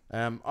 Okay.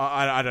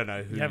 I don't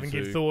know who. You haven't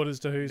given thought as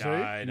to who's who?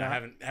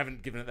 No,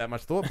 haven't given it that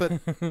much thought. But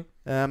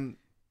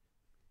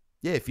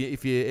yeah,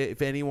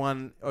 if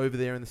anyone over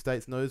there in the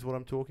States knows what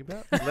I'm talking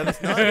about, let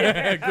us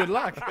know. Good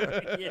luck.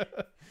 Yeah.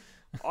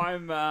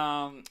 I'm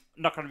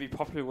not going to be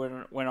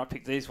popular when I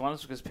pick these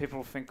ones because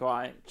people think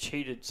I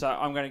cheated. So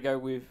I'm going to go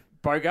with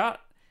Bogart,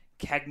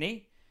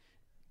 Cagney,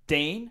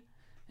 Dean,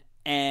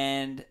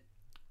 and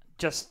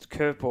just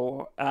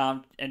curveball,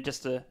 and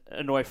just to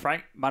annoy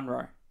Frank,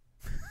 Munro.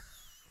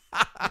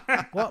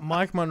 What?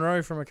 Mike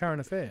Monroe from A Current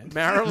Affair?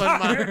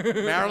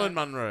 Marilyn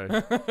Monroe.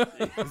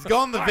 He's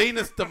gone the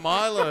Venus de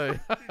Milo.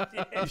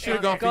 You should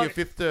have gone for your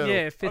fifth turtle.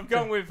 Yeah,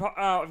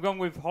 I've gone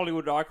with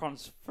Hollywood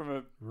icons from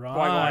a Right.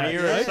 bygone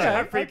era. Okay, So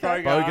Humphrey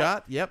okay.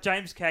 Bogart, yep.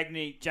 James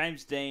Cagney,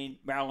 James Dean,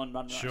 Marilyn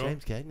Monroe. Sure.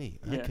 James Cagney.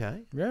 Yeah.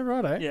 Okay. Yeah,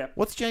 right, eh? Yeah.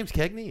 What's James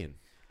Cagney in?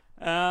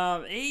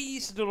 He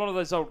used to do a lot of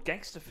those old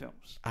gangster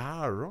films.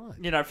 Ah, right.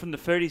 From the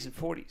 30s and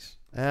 40s.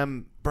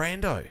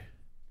 Brando.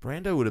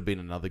 Brando would have been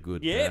another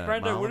good. Yeah,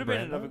 Brando Marlon would have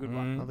been Brando. another good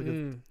one. Another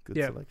good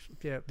Yeah. selection.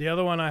 Yeah. The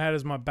other one I had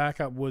as my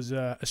backup was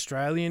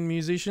Australian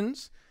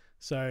musicians.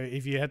 So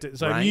if you had to...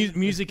 Rain.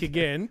 music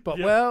again. But,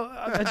 well,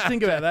 I had to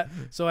think about that.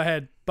 So I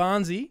had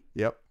Barnsey,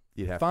 Yep.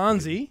 You'd have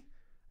Farnsey,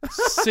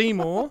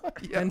 Seymour,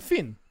 and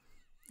Finn.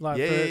 Yeah,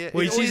 yeah.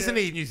 Well, Isn't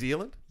he New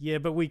Zealand? Yeah,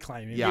 but we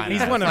claim him. Yeah, I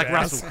he's know. one It's of like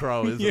us. Russell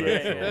Crowe, isn't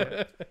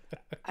it?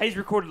 He's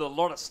recorded a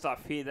lot of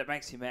stuff here that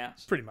makes him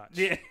out. Pretty much.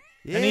 Yeah.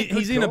 Yeah, And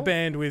he's good in a call.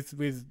 band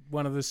with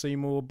one of the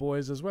Seymour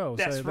boys as well.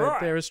 That's so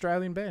right. they're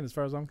Australian band as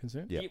far as I'm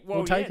concerned. Yep. Well,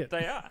 We'll take it.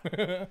 they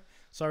are.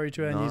 Sorry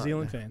to our New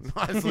Zealand fans.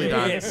 Nicely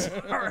done. Yeah,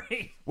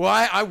 sorry.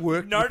 Well, I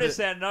worked. Notice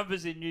with our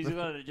numbers in New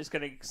Zealand are just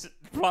going to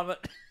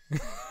plummet.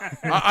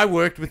 I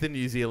worked with a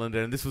New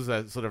Zealander, and this was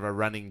a sort of a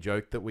running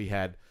joke that we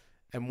had.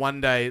 And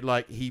one day,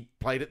 like, he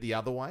played it the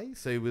other way,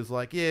 so he was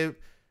like, "Yeah,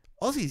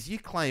 Aussies, you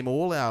claim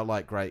all our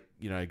great,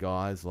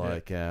 guys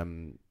like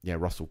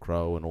Russell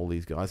Crowe and all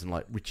these guys, and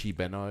like Richie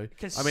Benaud.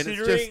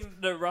 Considering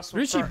the Russell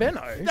Richie Crowe.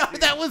 Benaud? No,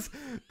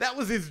 that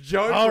was his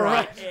joke, Oh,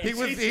 right? right.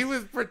 He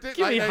was pretending.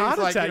 Give me a heart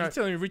like, attack. You're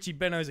telling me Richie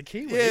Benaud's a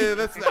Kiwi? Yeah,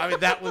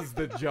 that was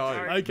the joke.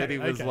 Okay, that he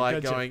was okay,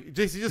 gotcha. he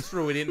just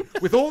threw it in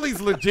with all these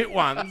legit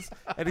ones,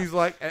 and he's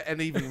like,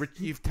 and even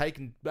you've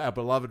taken our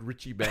beloved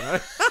Richie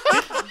Benaud.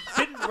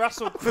 Didn't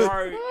Russell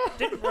Crowe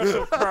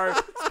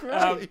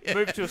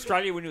move to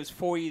Australia when he was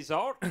 4 years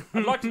old?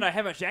 I'd like to know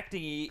how much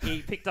acting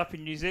he picked up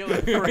in New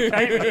Zealand before he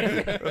came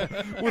here.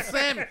 Well,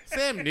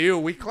 Sam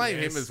Neill, we claim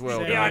him as well.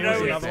 Sam don't Yeah, I we? know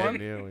he's another Sam one.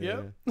 Neill,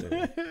 Yep.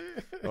 yeah.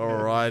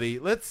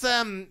 Alrighty, let's.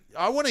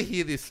 I want to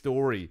hear this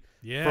story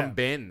from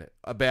Ben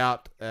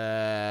about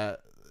and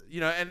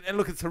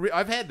look, it's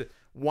I've had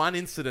one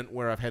incident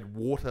where I've had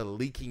water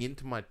leaking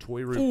into my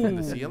toy room from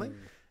the ceiling.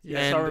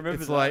 Yes, and I remember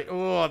it's that. like,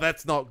 oh,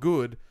 that's not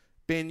good.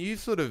 Ben, you've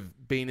sort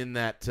of been in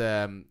that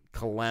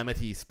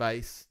calamity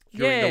space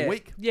during the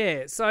week.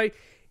 Yeah. So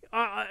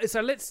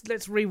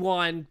let's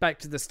rewind back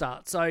to the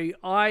start. So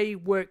I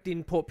worked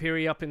in Port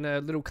Pirie up in a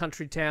little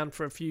country town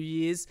for a few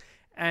years,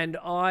 and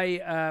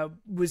I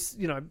was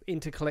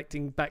into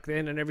collecting back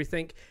then and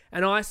everything.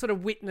 And I sort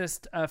of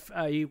witnessed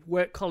a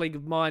work colleague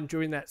of mine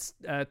during that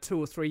 2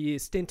 or 3 year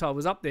stint I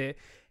was up there.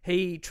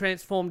 He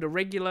transformed a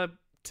regular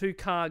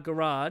 2-car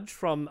garage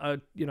from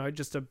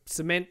just a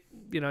cement,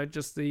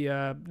 just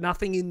the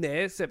nothing in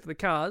there except for the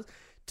cars,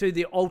 to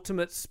the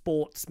ultimate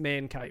sports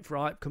man cave,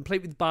 right?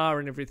 Complete with bar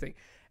and everything.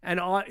 And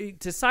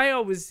to say I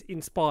was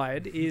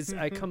inspired is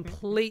a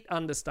complete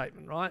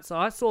understatement, right? So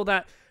I saw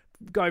that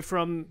go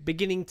from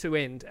beginning to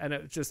end, and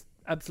it just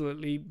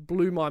absolutely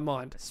blew my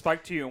mind.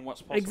 Spoke to you on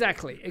what's possible.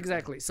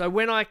 Exactly. So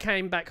when I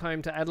came back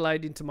home to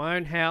Adelaide into my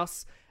own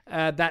house,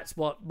 that's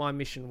what my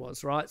mission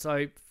was, right?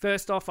 So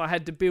first off, I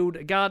had to build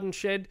a garden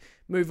shed,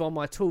 move all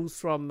my tools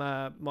from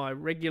my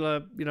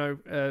regular,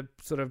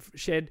 sort of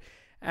shed.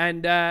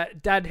 And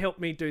Dad helped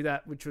me do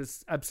that, which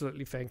was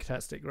absolutely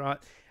fantastic, right?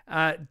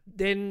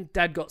 Then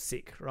Dad got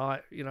sick,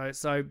 right?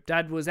 So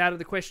Dad was out of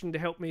the question to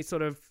help me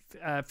sort of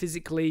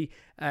physically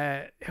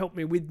help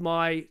me with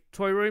my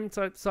toy room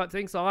type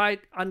thing. So I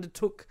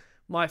undertook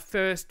my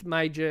first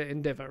major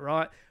endeavor,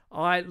 right?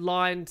 I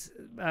lined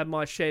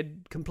my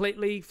shed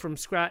completely from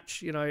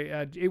scratch.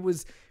 It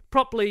was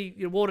properly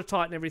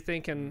watertight and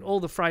everything, and all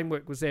the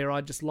framework was there.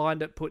 I just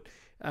lined it, put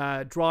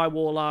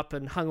drywall up,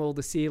 and hung all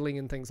the ceiling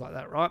and things like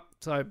that, right?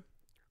 So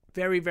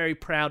very, very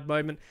proud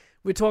moment.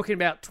 We're talking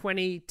about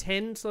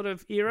 2010 sort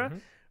of era,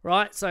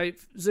 right? So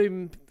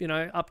zoom,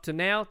 up to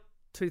now,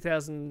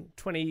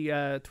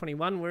 2020,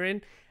 21 we're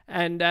in,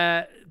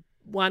 and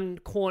one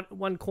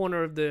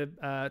corner of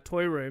the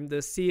toy room,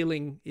 the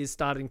ceiling is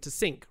starting to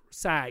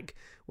sag,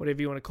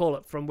 whatever you want to call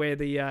it, from where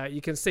the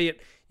you can see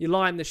it. You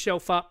line the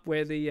shelf up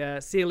where the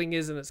ceiling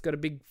is, and it's got a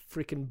big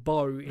freaking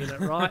bow in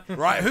it, right?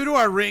 Right. Who do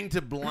I ring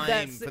to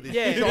blame for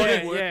this?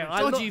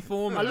 Dodgy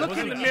form. I look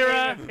in the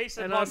mirror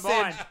and I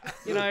said,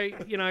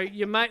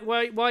 your mate,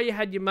 while you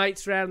had your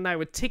mates around and they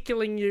were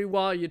tickling you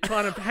while you're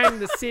trying to hang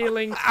the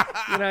ceiling,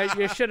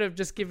 you should have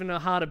just given a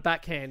harder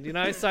backhand,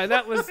 So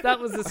that was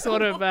the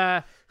sort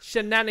of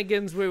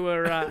shenanigans we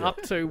were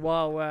up to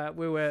while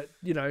we were,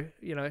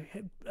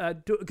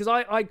 because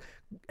I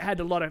had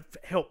a lot of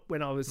help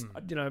when I was,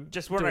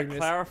 Just want to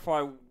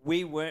clarify,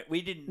 we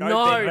didn't know.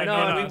 No, we were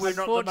not the mates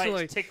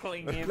unfortunately.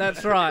 tickling him.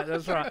 That's right.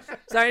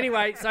 So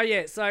anyway,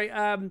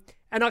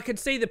 and I could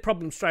see the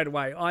problem straight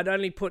away. I'd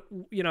only put,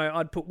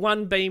 I'd put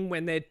one beam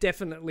when there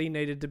definitely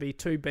needed to be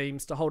two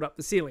beams to hold up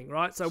the ceiling,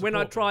 right? So when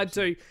I tried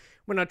to,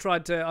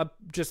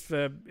 just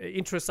for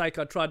interest's sake,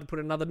 I tried to put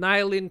another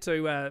nail in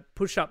to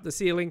push up the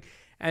ceiling,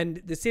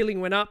 and the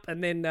ceiling went up,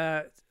 and then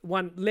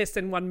less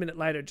than 1 minute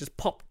later, it just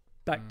popped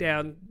back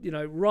down,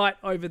 right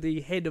over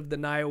the head of the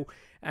nail,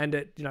 and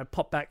it,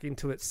 popped back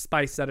into its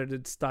space that it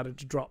had started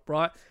to drop,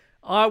 right?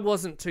 I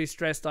wasn't too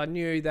stressed. I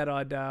knew that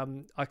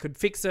I could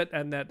fix it,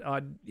 and that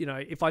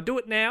if I do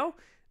it now,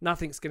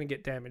 nothing's going to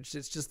get damaged.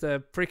 It's just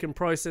a freaking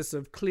process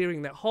of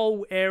clearing that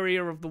whole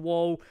area of the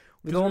wall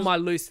with all my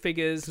loose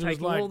figures,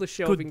 taking all the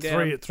shelving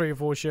down. Three or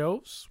four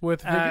shelves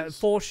worth of figures?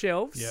 4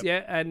 shelves,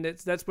 yeah, and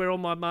that's where all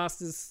my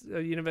Masters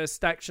Universe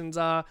stactions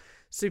are.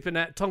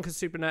 Tonka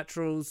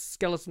Supernaturals,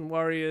 Skeleton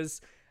Warriors,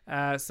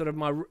 sort of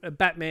my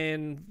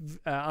Batman,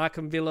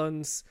 Arkham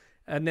villains,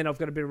 and then I've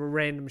got a bit of a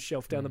random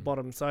shelf down the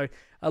bottom. So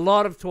a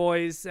lot of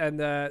toys,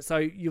 and so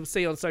you'll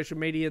see on social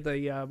media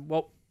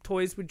what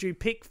toys would you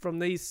pick from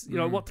these,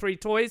 what 3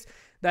 toys?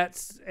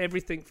 That's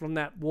everything from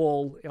that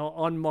wall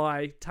on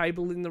my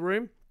table in the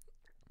room.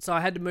 So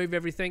I had to move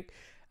everything.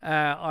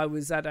 I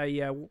was at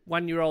a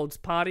 1-year-old's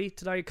party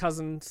today,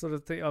 cousin sort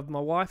of thing of my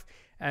wife,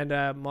 and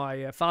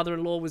my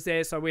father-in-law was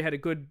there, so we had a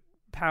good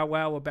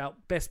powwow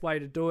about best way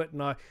to do it.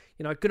 And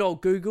good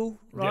old Google,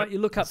 right? Yep, you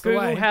look up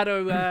Google how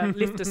to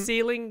lift a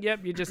ceiling.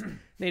 Yep, you just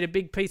need a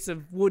big piece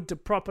of wood to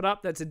prop it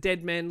up. That's a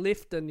dead man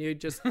lift, and you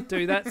just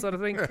do that sort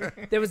of thing.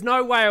 There was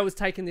no way I was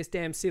taking this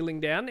damn ceiling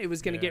down. It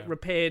was going to get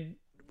repaired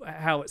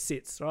how it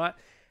sits, right?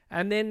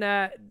 And then,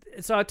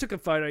 so I took a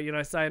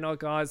photo, saying, "Oh,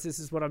 guys, this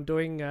is what I'm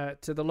doing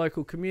to the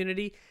local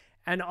community."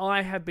 And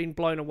I have been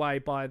blown away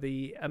by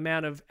the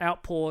amount of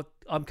outpour.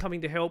 I'm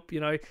coming to help,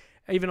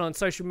 even on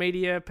social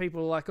media, people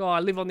are like, "Oh,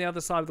 I live on the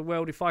other side of the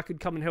world. If I could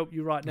come and help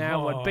you right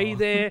now, I'd be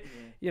there,"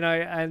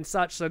 and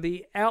such. So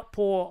the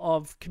outpour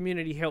of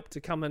community help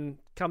to come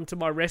to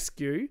my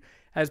rescue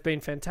has been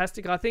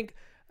fantastic. I think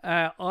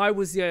I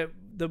was the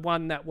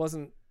one that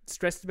wasn't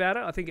stressed about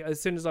it. I think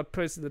as soon as I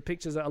posted the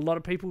pictures, a lot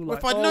of people were like,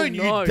 if I'd known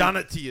you'd done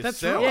it to yourself,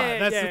 that's right.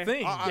 That's the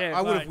thing.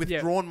 I would have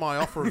withdrawn my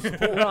offer of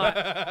support.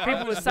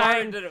 People were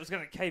saying that it was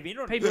going to cave in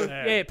on people.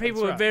 you.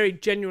 People were very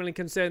genuinely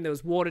concerned there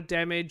was water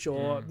damage,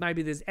 or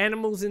maybe there's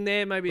animals in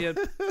there. Maybe a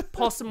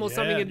possum or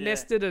something had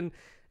nested and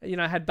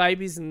had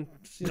babies and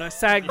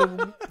sagged.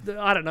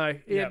 I don't know.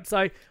 Yeah,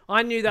 so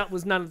I knew that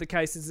was none of the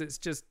cases. It's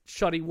just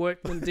shoddy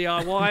workman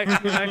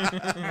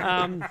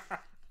DIY.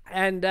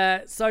 And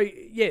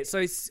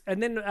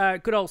and then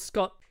good old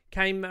Scott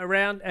came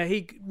around.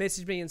 He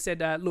messaged me and said,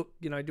 "Look,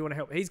 do you want to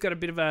help?" He's got a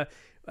bit of a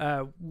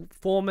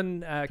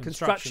foreman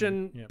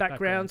construction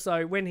background.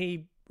 So when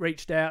he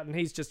reached out, and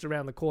he's just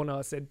around the corner,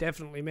 I said,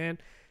 "Definitely, man,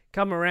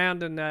 come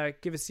around and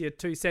give us your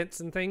 2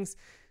 cents and things."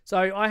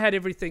 So I had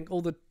everything,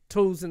 all the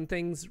tools and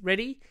things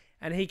ready.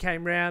 And he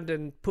came round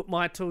and put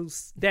my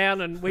tools down,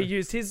 and we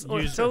used his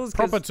tools.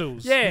 Proper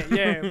tools.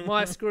 Yeah.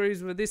 My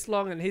screws were this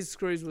long, and his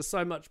screws were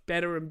so much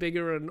better and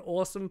bigger and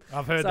awesome.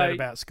 I've heard that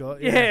about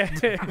Scott. Yeah.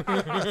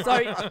 So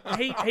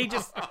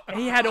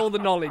he had all the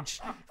knowledge,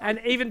 and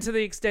even to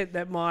the extent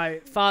that my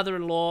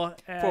father-in-law,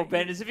 poor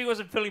Ben, as if he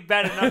wasn't feeling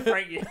bad enough,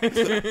 Frankie.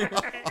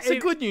 It's a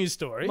good news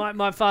story.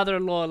 My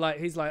father-in-law,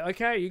 he's like,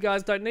 "Okay, you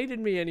guys don't need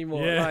me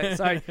anymore."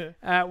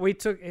 Yeah.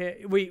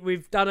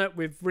 We've done it.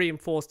 We've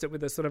reinforced it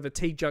with a sort of a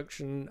T-junction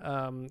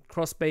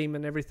cross beam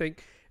and everything.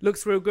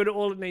 Looks real good.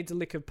 All it needs a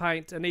lick of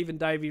paint, and even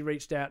Davey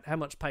reached out, "How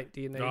much paint do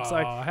you need?"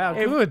 How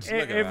good!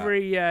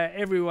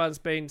 Everyone's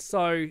been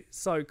so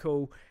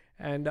cool,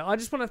 and I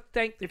just want to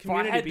thank the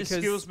community. If I had because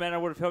the skills, man, I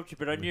would have helped you,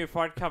 but I knew if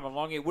I'd come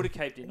along, it would have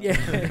caved in.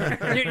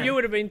 Yeah, you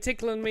would have been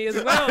tickling me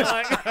as well. No.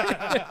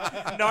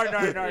 Yeah, I heard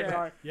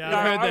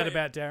that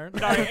about Darren.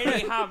 No,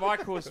 any harm I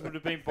caused would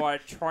have been by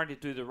trying to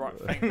do the right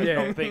thing, but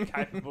not being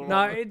capable.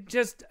 No, of it.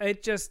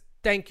 it just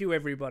thank you,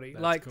 everybody.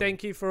 That's cool.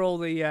 Thank you for all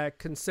the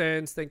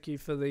concerns. Thank you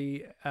for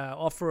the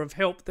offer of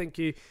help. Thank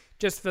you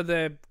just for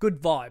the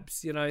good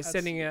vibes,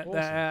 sending out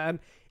that.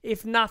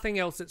 If nothing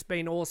else, it's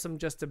been awesome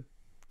just to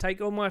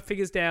take all my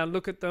figures down,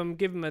 look at them,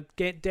 give them a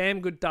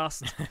damn good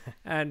dust,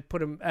 and put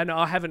them. And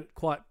I haven't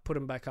quite put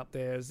them back up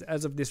there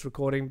as of this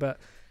recording, but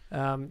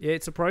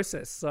it's a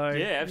process. So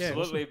yeah,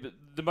 absolutely. But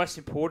the most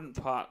important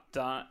part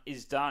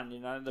is done.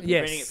 The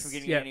preventing it from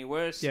getting any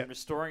worse, and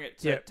restoring it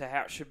to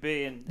how it should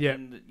be, and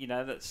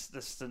that's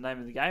the name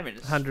of the game. And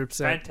it's 100%.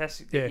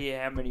 fantastic to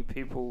hear how many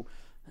people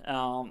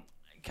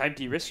came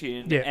to your rescue,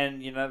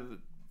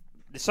 and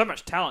there's so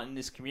much talent in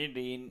this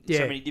community in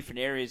so many different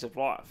areas of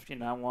life.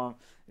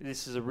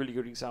 This is a really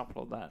good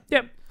example of that.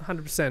 Yep,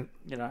 100%.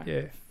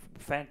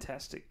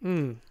 Fantastic.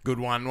 Good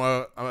one.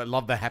 Well, I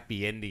love the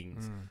happy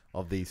endings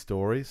of these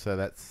stories. So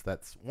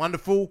that's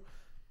wonderful.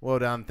 Well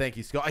done. Thank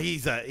you, Scott. He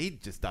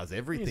just does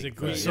everything. He's a for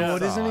good his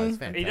sword, isn't he? size.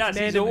 Fantastic. He does.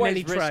 Man He's of always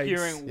many trades.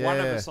 rescuing one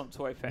of us on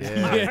Toy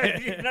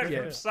Fan.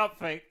 From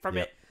something, from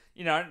it,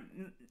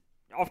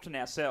 often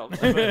ourselves.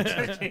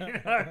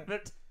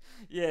 But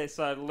yeah,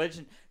 so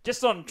legend.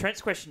 Just on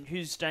Trent's question,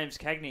 who's James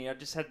Cagney? I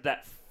just had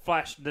that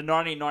flash. The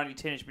 1990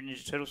 Teenage Mutant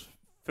Ninja Turtles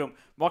film.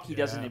 Mikey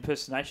does an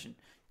impersonation.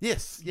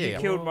 Yes. Yeah. You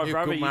killed my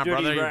brother, you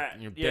dirty rat.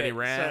 You dirty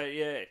rat. So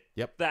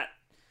Yep. That.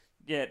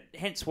 Yeah,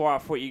 hence why I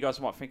thought you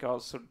guys might think I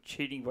was sort of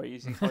cheating by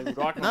using Hollywood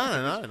icons.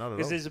 No, not at all.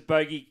 Because there's a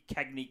Bogey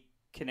Cagney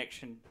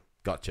connection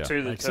Gotcha.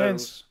 to the Makes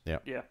Turtles. sense.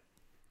 Yep. Yeah.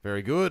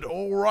 Very good.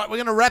 All right, we're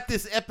going to wrap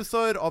this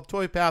episode of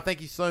Toy Power. Thank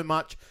you so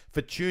much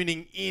for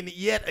tuning in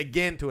yet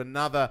again to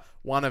another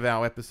one of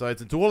our episodes.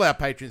 And to all our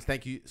patrons,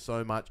 thank you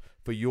so much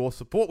for your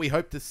support. We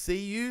hope to see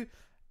you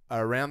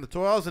around the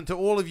Toy Aisles. And to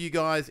all of you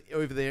guys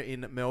over there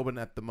in Melbourne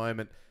at the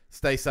moment,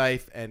 stay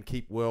safe and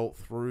keep well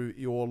through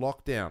your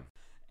lockdown.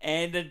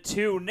 And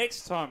until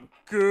next time,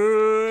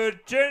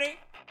 good journey.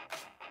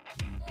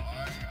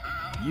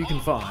 You can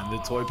find the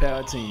Toy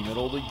Power team at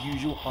all the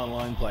usual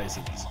online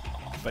places.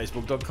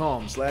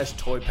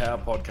 Facebook.com/Toy Power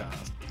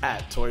Podcast,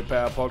 at Toy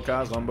Power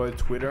Podcast on both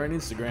Twitter and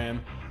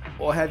Instagram,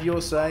 or have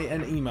your say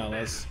and email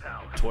us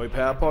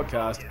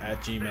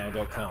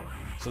toypowerpodcast@gmail.com.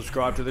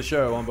 Subscribe to the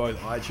show on both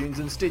iTunes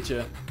and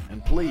Stitcher,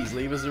 and please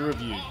leave us a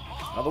review.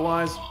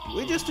 Otherwise,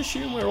 we just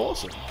assume we're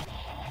awesome.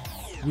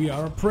 We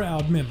are a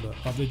proud member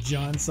of the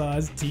Giant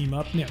Size Team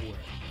Up Network.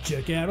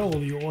 Check out all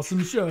the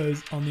awesome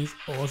shows on this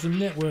awesome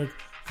network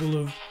full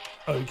of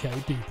okay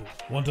people.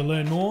 Want to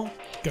learn more?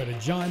 Go to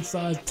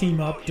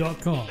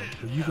giantsizeteamup.com,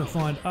 where you can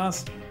find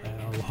us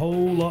and a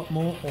whole lot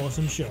more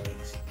awesome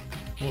shows.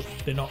 Well,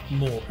 they're not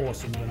more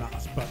awesome than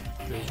us, but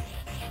they're...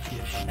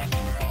 Yeah.